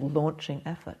 It's called launching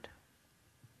effort.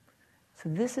 So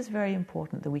this is very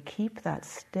important, that we keep that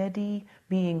steady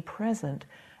being present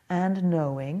and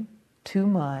knowing, two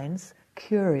minds,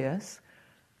 curious,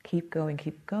 keep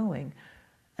going.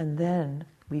 And then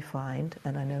we find,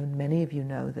 and I know many of you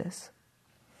know this,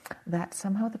 that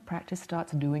somehow the practice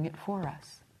starts doing it for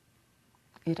us.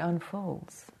 It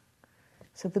unfolds.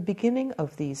 So the beginning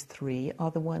of these three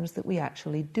are the ones that we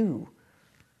actually do.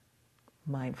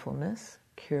 Mindfulness,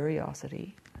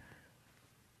 curiosity,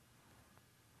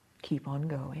 keep on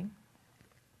going.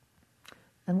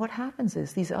 And what happens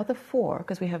is these other four,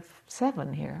 because we have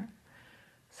 7 here,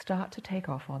 start to take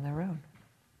off on their own.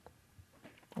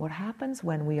 What happens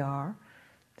when we are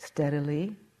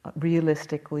steadily,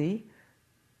 realistically,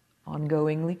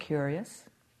 ongoingly curious?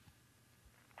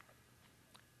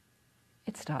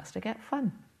 It starts to get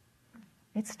fun.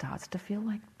 It starts to feel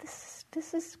like this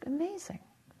is amazing.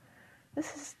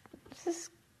 This is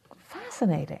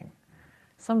fascinating.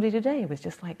 Somebody today was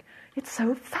just like, it's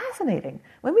so fascinating.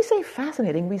 When we say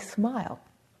fascinating, we smile.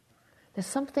 There's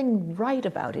something right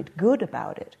about it, good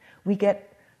about it. We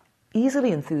get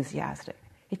easily enthusiastic.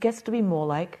 It gets to be more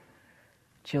like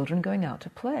children going out to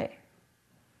play.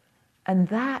 And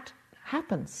that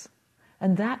happens.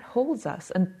 And that holds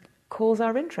us and calls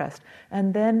our interest.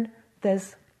 And then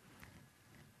there's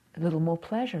a little more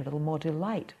pleasure, a little more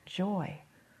delight, joy.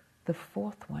 The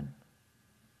 4th one,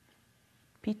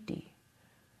 piti,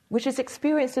 which is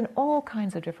experienced in all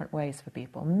kinds of different ways for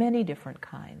people, many different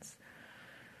kinds.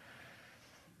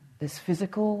 There's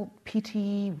physical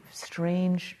piti,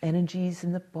 strange energies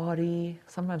in the body.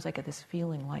 Sometimes I get this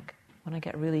feeling like when I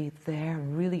get really there,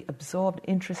 really absorbed,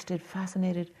 interested,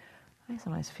 fascinated, I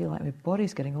sometimes feel like my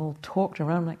body's getting all torqued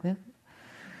around like this.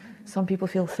 Some people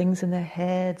feel things in their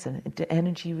heads and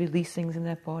energy releasing in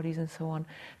their bodies and so on.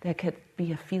 There could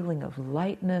be a feeling of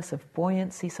lightness, of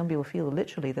buoyancy. Some people feel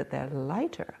literally that they're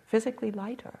lighter, physically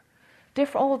lighter.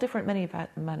 All different many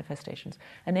manifestations.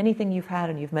 And anything you've had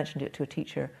and you've mentioned it to a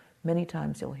teacher, many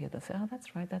times you'll hear them say, oh,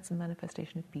 that's right, that's a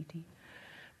manifestation of piti.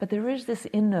 But there is this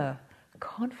inner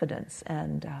confidence,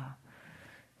 and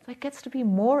it gets to be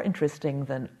more interesting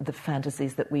than the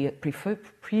fantasies that we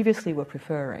previously were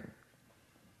preferring.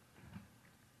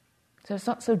 So it's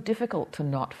not so difficult to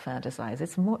not fantasize.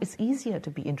 It's easier to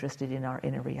be interested in our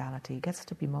inner reality. It gets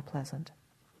to be more pleasant.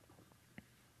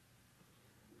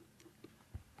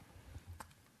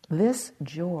 This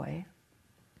joy,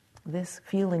 this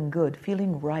feeling good,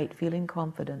 feeling right, feeling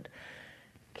confident,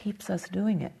 keeps us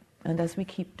doing it. And as we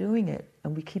keep doing it,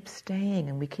 and we keep staying,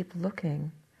 and we keep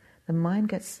looking, the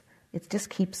mind it just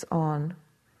keeps on.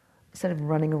 Instead of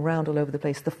running around all over the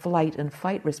place, the flight and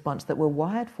fight response that we're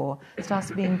wired for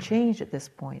starts being changed at this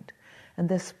point. And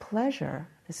this pleasure,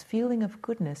 this feeling of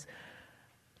goodness,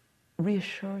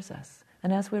 reassures us.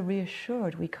 And as we're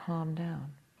reassured, we calm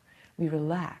down. We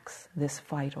relax this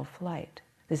fight or flight.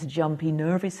 This jumpy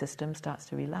nervous system starts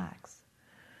to relax,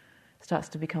 starts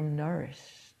to become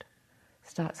nourished,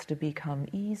 starts to become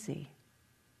easy,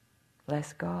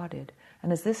 less guarded.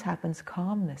 And as this happens,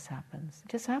 calmness happens.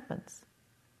 It just happens.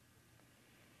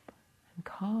 And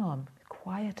calm,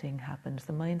 quieting happens.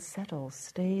 The mind settles,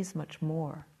 stays much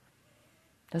more.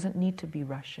 Doesn't need to be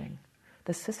rushing.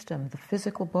 The system, the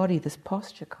physical body, this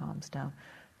posture calms down.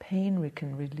 Pain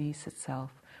can release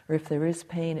itself. Or if there is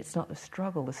pain, it's not the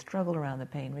struggle around the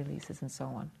pain releases and so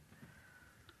on.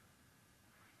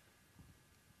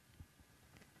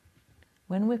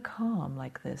 When we're calm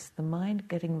like this, the mind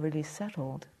getting really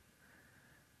settled,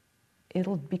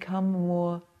 it'll become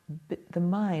more, the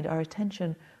mind, our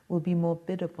attention will be more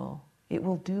biddable. It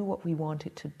will do what we want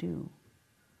it to do.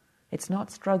 It's not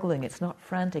struggling, it's not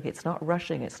frantic, it's not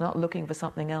rushing, it's not looking for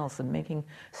something else and making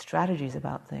strategies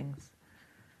about things.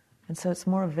 And so it's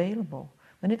more available.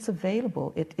 When it's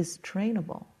available, it is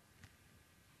trainable.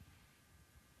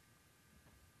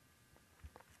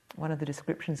 One of the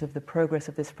descriptions of the progress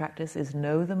of this practice is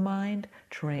know the mind,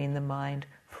 train the mind,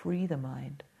 free the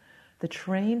mind. The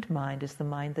trained mind is the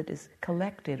mind that is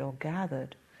collected or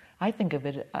gathered. I think of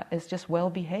it as just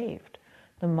well-behaved.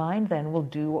 The mind then will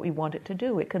do what we want it to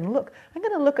do. It can look. I'm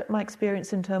going to look at my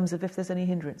experience in terms of if there's any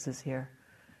hindrances here.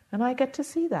 And I get to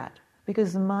see that,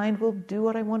 because the mind will do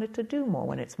what I want it to do more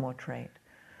when it's more trained.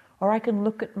 Or I can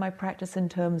look at my practice in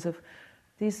terms of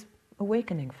these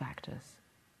awakening factors.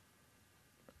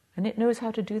 And it knows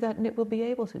how to do that, and it will be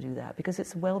able to do that, because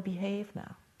it's well-behaved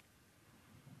now.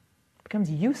 becomes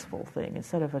a useful thing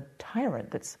instead of a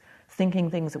tyrant that's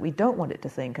thinking things that we don't want it to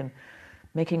think and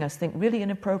making us think really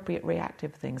inappropriate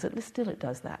reactive things. At least still it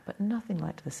does that, but nothing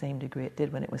like to the same degree it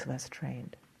did when it was less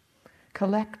trained.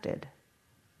 Collected.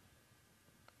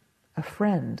 A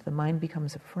friend. The mind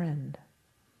becomes a friend.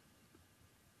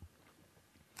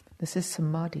 This is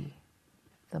samadhi,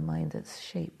 the mind that's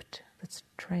shaped, that's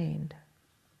trained.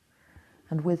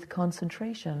 And with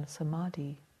concentration,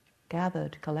 samadhi,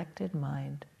 gathered, collected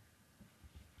mind,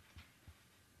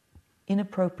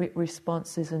 inappropriate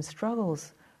responses and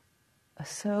struggles are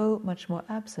so much more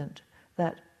absent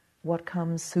that what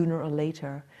comes sooner or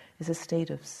later is a state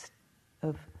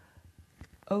of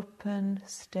open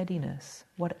steadiness.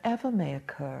 Whatever may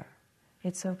occur,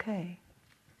 it's okay.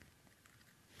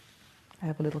 I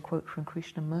have a little quote from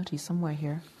Krishnamurti somewhere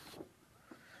here.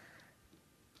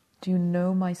 Do you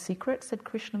know my secret? Said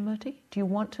Krishnamurti. Do you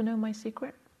want to know my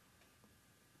secret?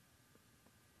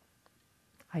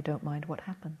 I don't mind what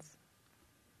happens.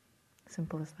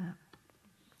 Simple as that.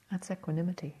 That's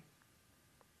equanimity.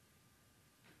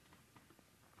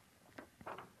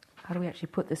 How do we actually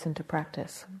put this into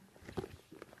practice?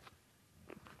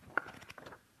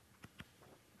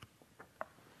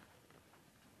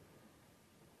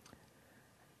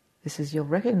 You'll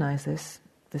recognize this.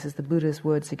 This is the Buddha's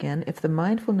words again. If the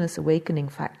mindfulness awakening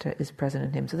factor is present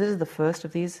in him. So this is the first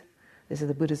of these. This is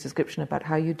the Buddha's description about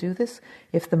how you do this.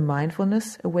 If the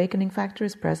mindfulness awakening factor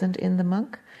is present in the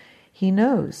monk, he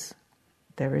knows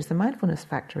there is the mindfulness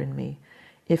factor in me.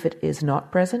 If it is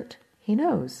not present, he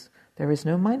knows there is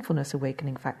no mindfulness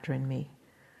awakening factor in me.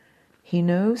 He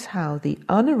knows how the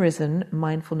unarisen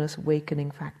mindfulness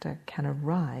awakening factor can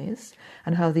arise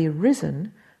and how the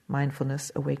arisen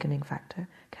mindfulness awakening factor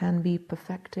can be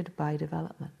perfected by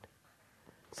development.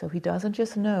 So he doesn't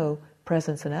just know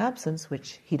presence and absence,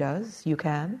 which he does, you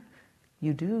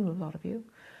do, a lot of you,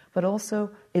 but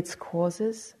also its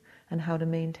causes and how to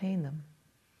maintain them.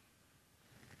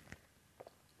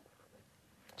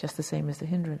 Just the same as the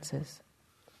hindrances.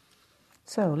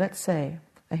 So let's say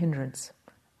a hindrance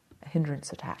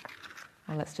attack.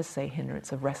 Or let's just say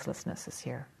hindrance of restlessness is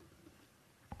here.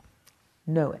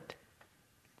 Know it.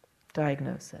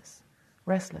 Diagnosis.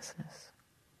 Restlessness.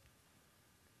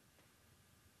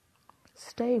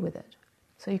 Stay with it.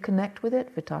 So you connect with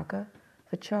it, vitakka.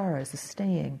 Vichara is the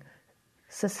staying.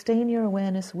 Sustain your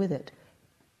awareness with it.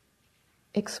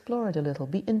 Explore it a little.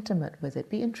 Be intimate with it.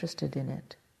 Be interested in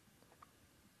it.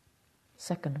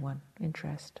 Second one,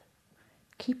 interest.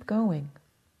 Keep going.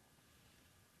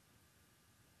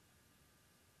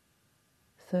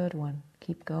 Third one,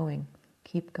 keep going.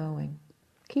 Keep going.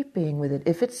 Keep being with it.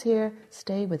 If it's here,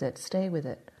 stay with it. Stay with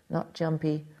it. Not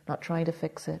jumpy, not trying to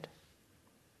fix it.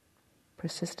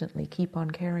 Persistently keep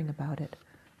on caring about it.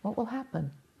 What will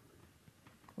happen?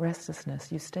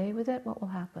 Restlessness. You stay with it, what will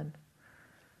happen?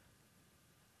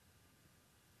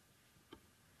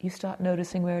 You start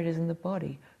noticing where it is in the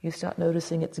body. You start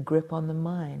noticing its grip on the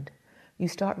mind. You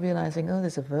start realizing, oh,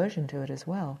 there's aversion to it as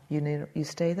well. You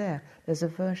stay there. There's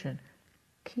aversion.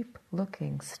 Keep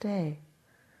looking. Stay.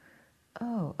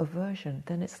 Oh, aversion.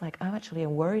 Then it's like, I'm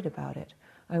worried about it.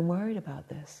 I'm worried about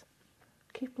this.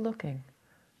 Keep looking.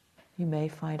 You may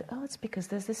find, oh, it's because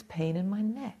there's this pain in my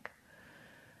neck.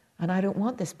 And I don't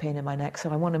want this pain in my neck,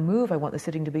 so I want to move. I want the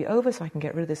sitting to be over so I can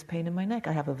get rid of this pain in my neck.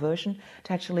 I have aversion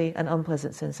to actually an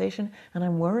unpleasant sensation, and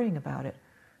I'm worrying about it.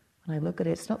 And I look at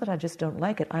it, it's not that I just don't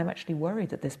like it. I'm actually worried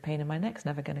that this pain in my neck's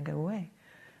never going to go away.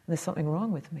 And there's something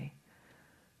wrong with me.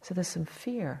 So there's some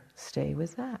fear. Stay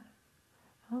with that.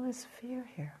 Oh, there's fear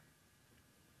here.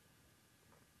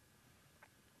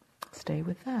 Stay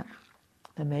with that.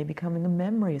 There may be coming a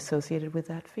memory associated with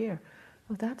that fear.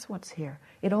 Oh, that's what's here.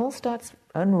 It all starts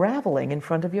unraveling in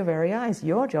front of your very eyes.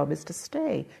 Your job is to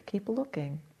stay. Keep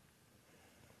looking.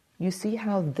 You see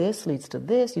how this leads to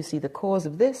this. You see the cause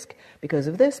of this, because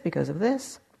of this, because of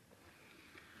this.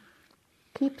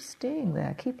 Keep staying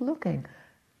there. Keep looking.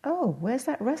 Oh, where's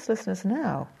that restlessness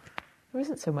now? There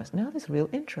isn't so much. Now there's real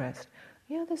interest.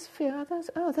 Yeah, there's fear.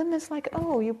 Then there's like,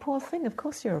 oh, you poor thing, of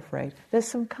course you're afraid. There's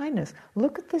some kindness.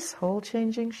 Look at this whole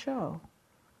changing show.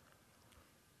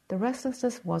 The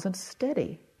restlessness wasn't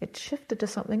steady. It shifted to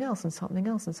something else and something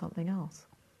else and something else.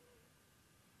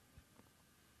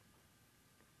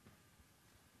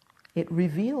 It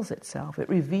reveals itself. It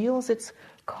reveals its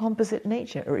composite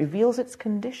nature. It reveals its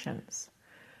conditions.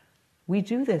 We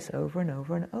do this over and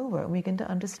over and over, and we begin to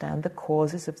understand the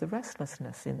causes of the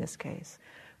restlessness in this case.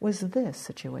 Was this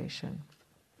situation.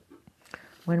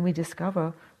 When we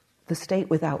discover the state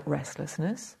without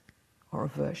restlessness, or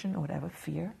aversion, or whatever,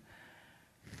 fear,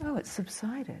 oh, it's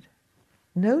subsided.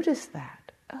 Notice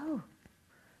that. Oh,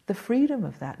 The freedom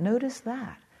of that, notice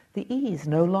that. The ease,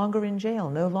 no longer in jail,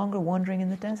 no longer wandering in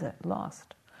the desert,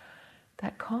 lost.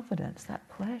 That confidence, that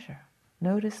pleasure,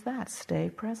 notice that. Stay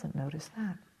present, notice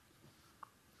that.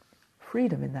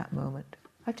 Freedom in that moment.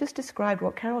 I've just described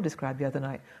what Carol described the other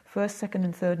night. First, second,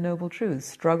 and third noble truths.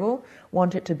 Struggle,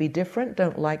 want it to be different,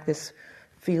 don't like this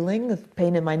feeling of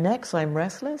pain in my neck, so I'm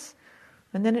restless.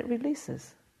 And then it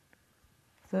releases.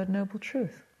 Third noble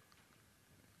truth.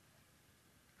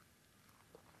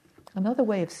 Another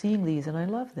way of seeing these, and I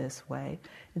love this way,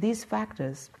 these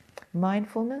factors,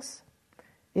 mindfulness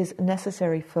is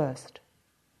necessary first.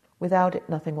 Without it,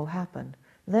 nothing will happen.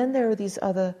 Then there are these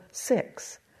other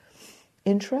 6.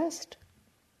 Interest,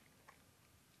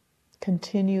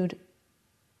 continued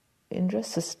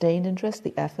interest, sustained interest,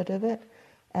 the effort of it,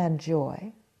 and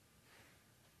joy.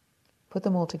 Put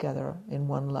them all together in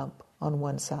one lump, on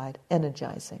one side,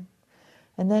 energizing.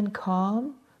 And then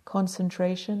calm,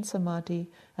 concentration, samadhi,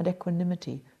 and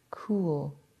equanimity,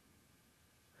 cool.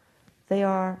 They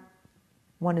are,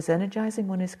 one is energizing,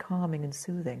 one is calming and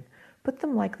soothing. Put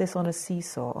them like this on a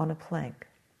seesaw, on a plank.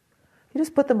 You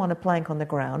just put them on a plank on the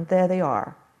ground, there they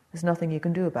are. There's nothing you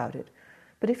can do about it.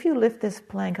 But if you lift this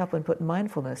plank up and put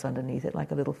mindfulness underneath it,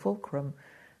 like a little fulcrum,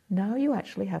 now you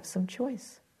actually have some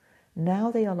choice.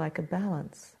 Now they are like a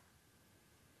balance.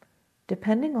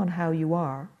 Depending on how you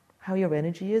are, how your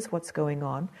energy is, what's going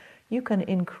on, you can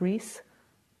increase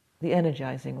the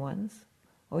energizing ones,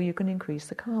 or you can increase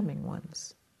the calming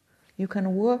ones. You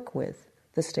can work with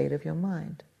the state of your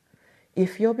mind.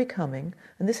 If you're becoming,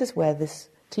 and this is where this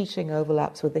teaching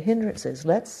overlaps with the hindrances.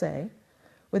 Let's say,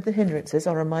 with the hindrances,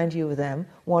 I'll remind you of them,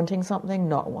 wanting something,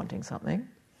 not wanting something.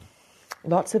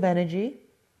 Lots of energy,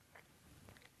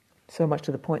 so much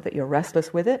to the point that you're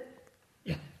restless with it.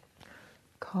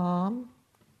 Calm,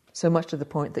 so much to the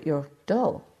point that you're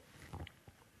dull.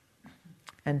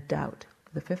 And doubt,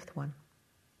 the 5th one.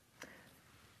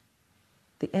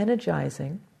 The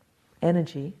energizing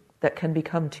energy that can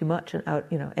become too much and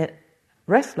out,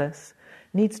 restless,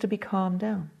 needs to be calmed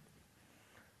down.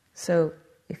 So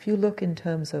if you look in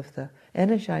terms of the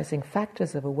energizing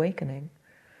factors of awakening,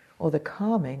 or the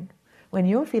calming, when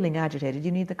you're feeling agitated,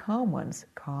 you need the calm ones.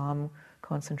 Calm,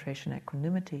 concentration,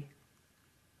 equanimity.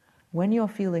 When you're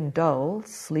feeling dull,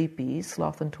 sleepy,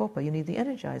 sloth and torpor, you need the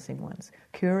energizing ones.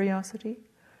 Curiosity,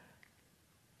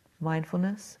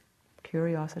 mindfulness,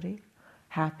 curiosity,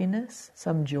 happiness,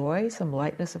 some joy, some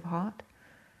lightness of heart,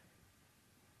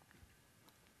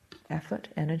 effort,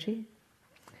 energy.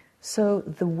 So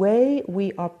the way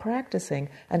we are practicing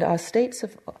and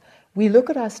we look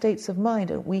at our states of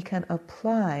mind and we can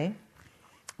apply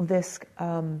this,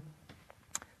 not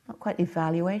quite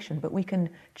evaluation, but we can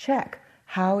check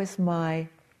how is my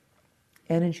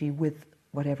energy with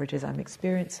whatever it is I'm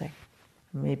experiencing.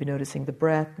 Maybe noticing the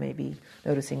breath, maybe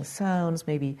noticing sounds,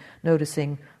 maybe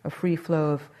noticing a free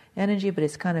flow of energy, but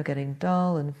it's kind of getting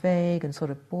dull and vague and sort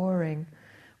of boring.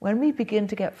 When we begin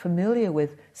to get familiar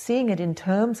with seeing it in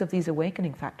terms of these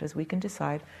awakening factors, we can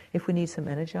decide if we need some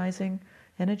energizing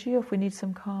energy or if we need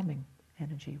some calming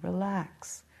energy.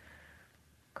 Relax.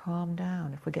 Calm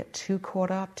down. If we get too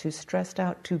caught up, too stressed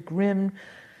out, too grim,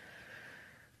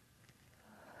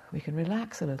 we can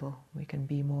relax a little. We can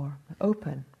be more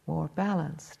open, more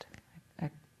balanced,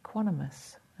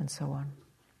 equanimous, and so on.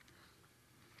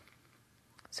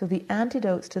 So the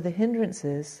antidotes to the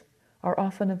hindrances are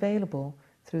often available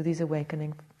through these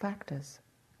awakening factors.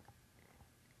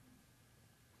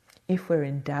 If we're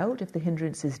in doubt, if the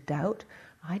hindrance is doubt,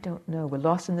 I don't know, we're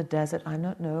lost in the desert, I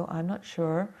don't know, I'm not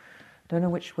sure, don't know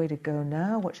which way to go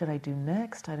now, what should I do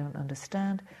next, I don't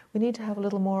understand. We need to have a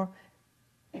little more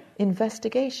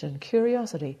investigation,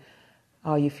 curiosity.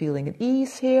 Are you feeling at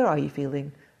ease here? Are you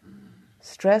feeling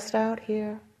stressed out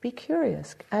here? Be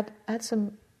curious, add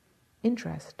some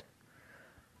interest.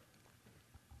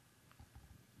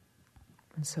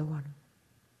 And so on.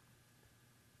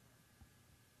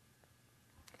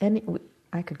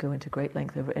 I could go into great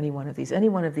length over any one of these. Any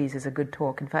one of these is a good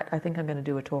talk. In fact, I think I'm going to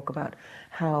do a talk about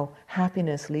how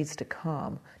happiness leads to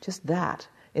calm. Just that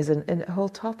is a whole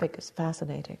topic is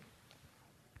fascinating.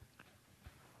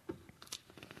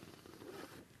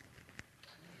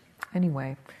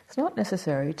 Anyway, it's not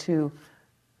necessary to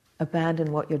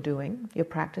abandon what you're doing, your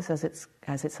practice as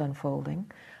it's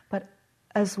unfolding, but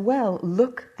as well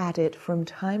look at it from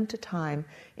time to time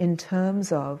in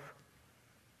terms of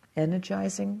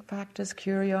energizing factors,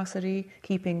 curiosity,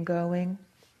 keeping going,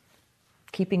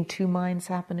 keeping two minds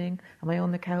happening. Am I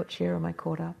on the couch here? Am I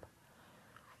caught up?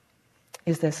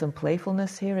 Is there some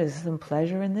playfulness here? Is there some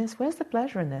pleasure in this? Where's the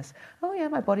pleasure in this? Oh yeah,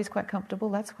 my body's quite comfortable,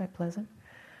 that's quite pleasant.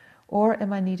 Or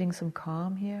am I needing some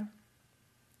calm here?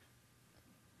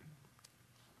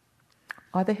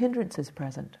 Are the hindrances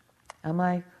present? Am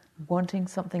I wanting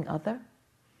something other?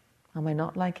 Am I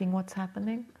not liking what's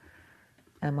happening?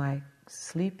 Am I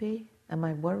sleepy? Am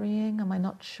I worrying? Am I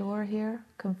not sure here?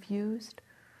 Confused?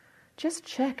 Just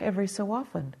check every so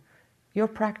often your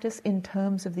practice in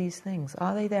terms of these things.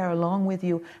 Are they there along with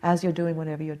you as you're doing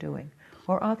whatever you're doing?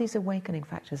 Or are these awakening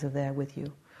factors are there with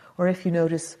you? Or if you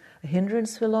notice a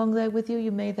hindrance along there with you,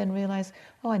 you may then realize,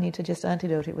 oh, I need to just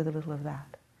antidote it with a little of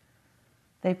that.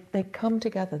 They come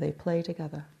together, they play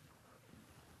together.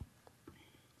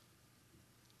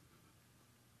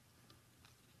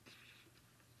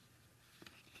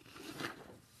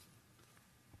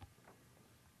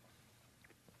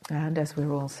 And as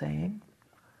we're all saying,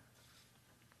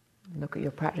 look at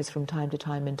your practice from time to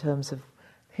time in terms of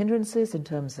hindrances, in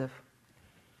terms of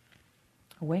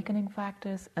awakening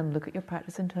factors, and look at your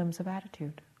practice in terms of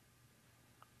attitude.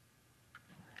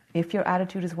 If your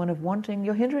attitude is one of wanting,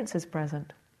 your hindrance is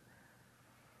present.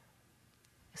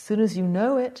 As soon as you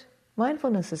know it,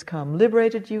 mindfulness has come,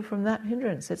 liberated you from that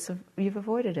hindrance. You've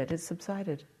avoided it, it's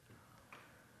subsided.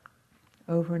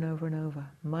 Over and over and over.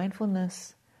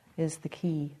 Mindfulness is the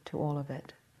key to all of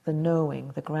it. The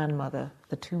knowing, the grandmother,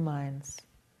 the two minds.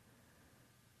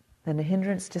 Then the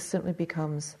hindrance just simply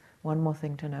becomes one more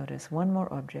thing to notice, one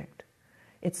more object.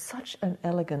 It's such an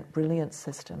elegant, brilliant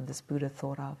system this Buddha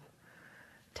thought of.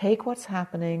 Take what's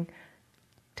happening,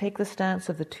 take the stance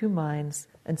of the two minds,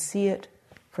 and see it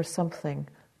for something,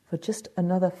 for just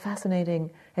another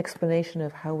fascinating explanation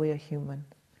of how we are human.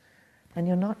 And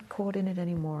you're not caught in it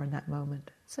anymore in that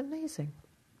moment. It's amazing.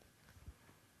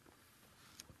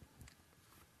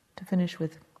 To finish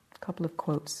with a couple of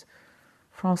quotes.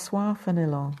 François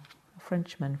Fenelon, a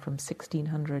Frenchman from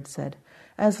 1600, said,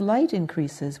 "As light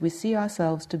increases, we see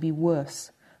ourselves to be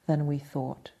worse than we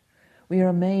thought. We are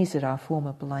amazed at our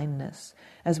former blindness,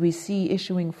 as we see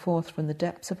issuing forth from the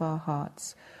depths of our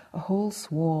hearts a whole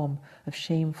swarm of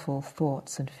shameful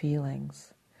thoughts and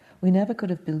feelings. We never could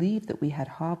have believed that we had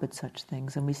harbored such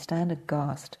things, and we stand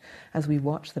aghast as we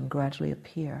watch them gradually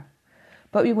appear.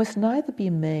 But we must neither be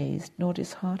amazed nor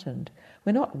disheartened.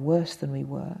 We're not worse than we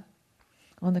were.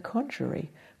 On the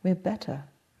contrary, we're better.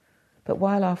 But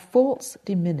while our faults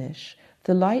diminish,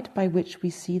 the light by which we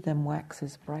see them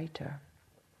waxes brighter,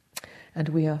 and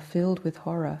we are filled with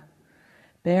horror.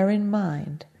 Bear in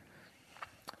mind,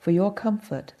 for your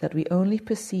comfort, that we only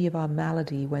perceive our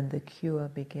malady when the cure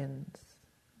begins."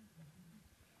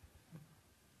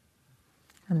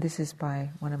 And this is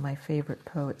by one of my favorite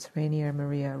poets, Rainier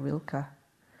Maria Rilke.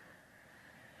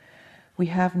 "We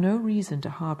have no reason to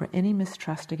harbor any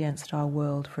mistrust against our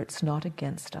world, for it's not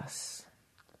against us.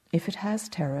 If it has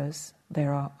terrors,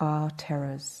 there are our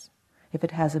terrors. If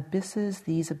it has abysses,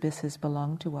 these abysses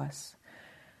belong to us.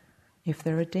 If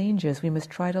there are dangers, we must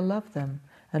try to love them,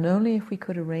 and only if we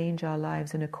could arrange our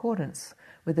lives in accordance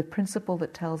with the principle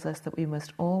that tells us that we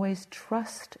must always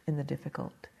trust in the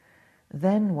difficult,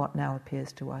 then what now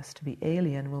appears to us to be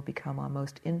alien will become our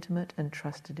most intimate and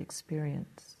trusted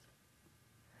experience.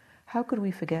 How could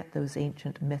we forget those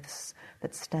ancient myths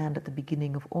that stand at the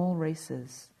beginning of all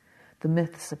races, the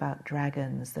myths about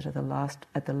dragons that at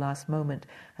the last moment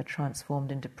are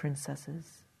transformed into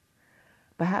princesses?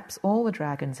 Perhaps all the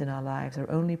dragons in our lives are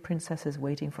only princesses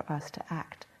waiting for us to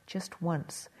act just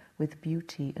once with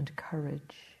beauty and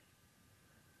courage.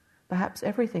 Perhaps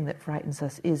everything that frightens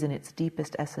us is in its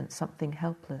deepest essence something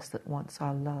helpless that wants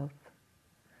our love.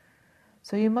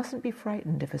 So you mustn't be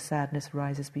frightened if a sadness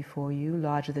rises before you,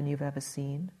 larger than you've ever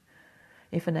seen.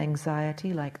 If an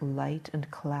anxiety like light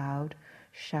and cloud,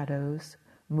 shadows,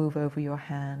 move over your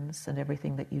hands and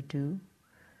everything that you do,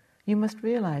 you must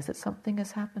realize that something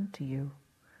has happened to you.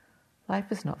 Life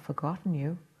has not forgotten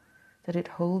you, that it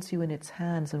holds you in its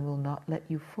hands and will not let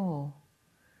you fall.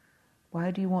 Why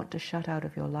do you want to shut out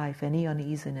of your life any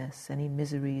uneasiness, any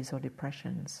miseries or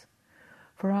depressions?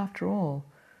 For after all,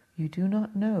 you do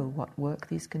not know what work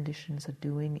these conditions are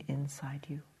doing inside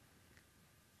you.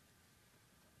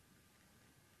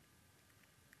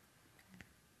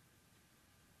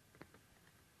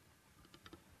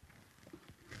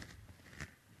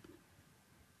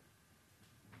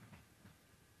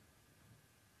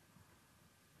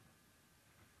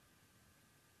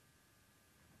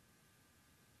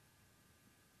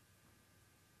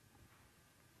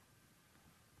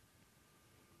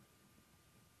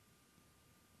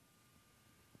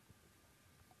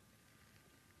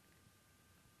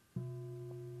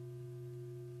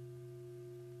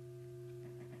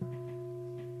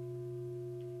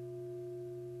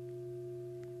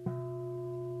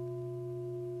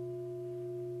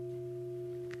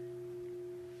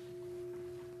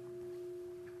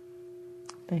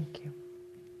 Thank you.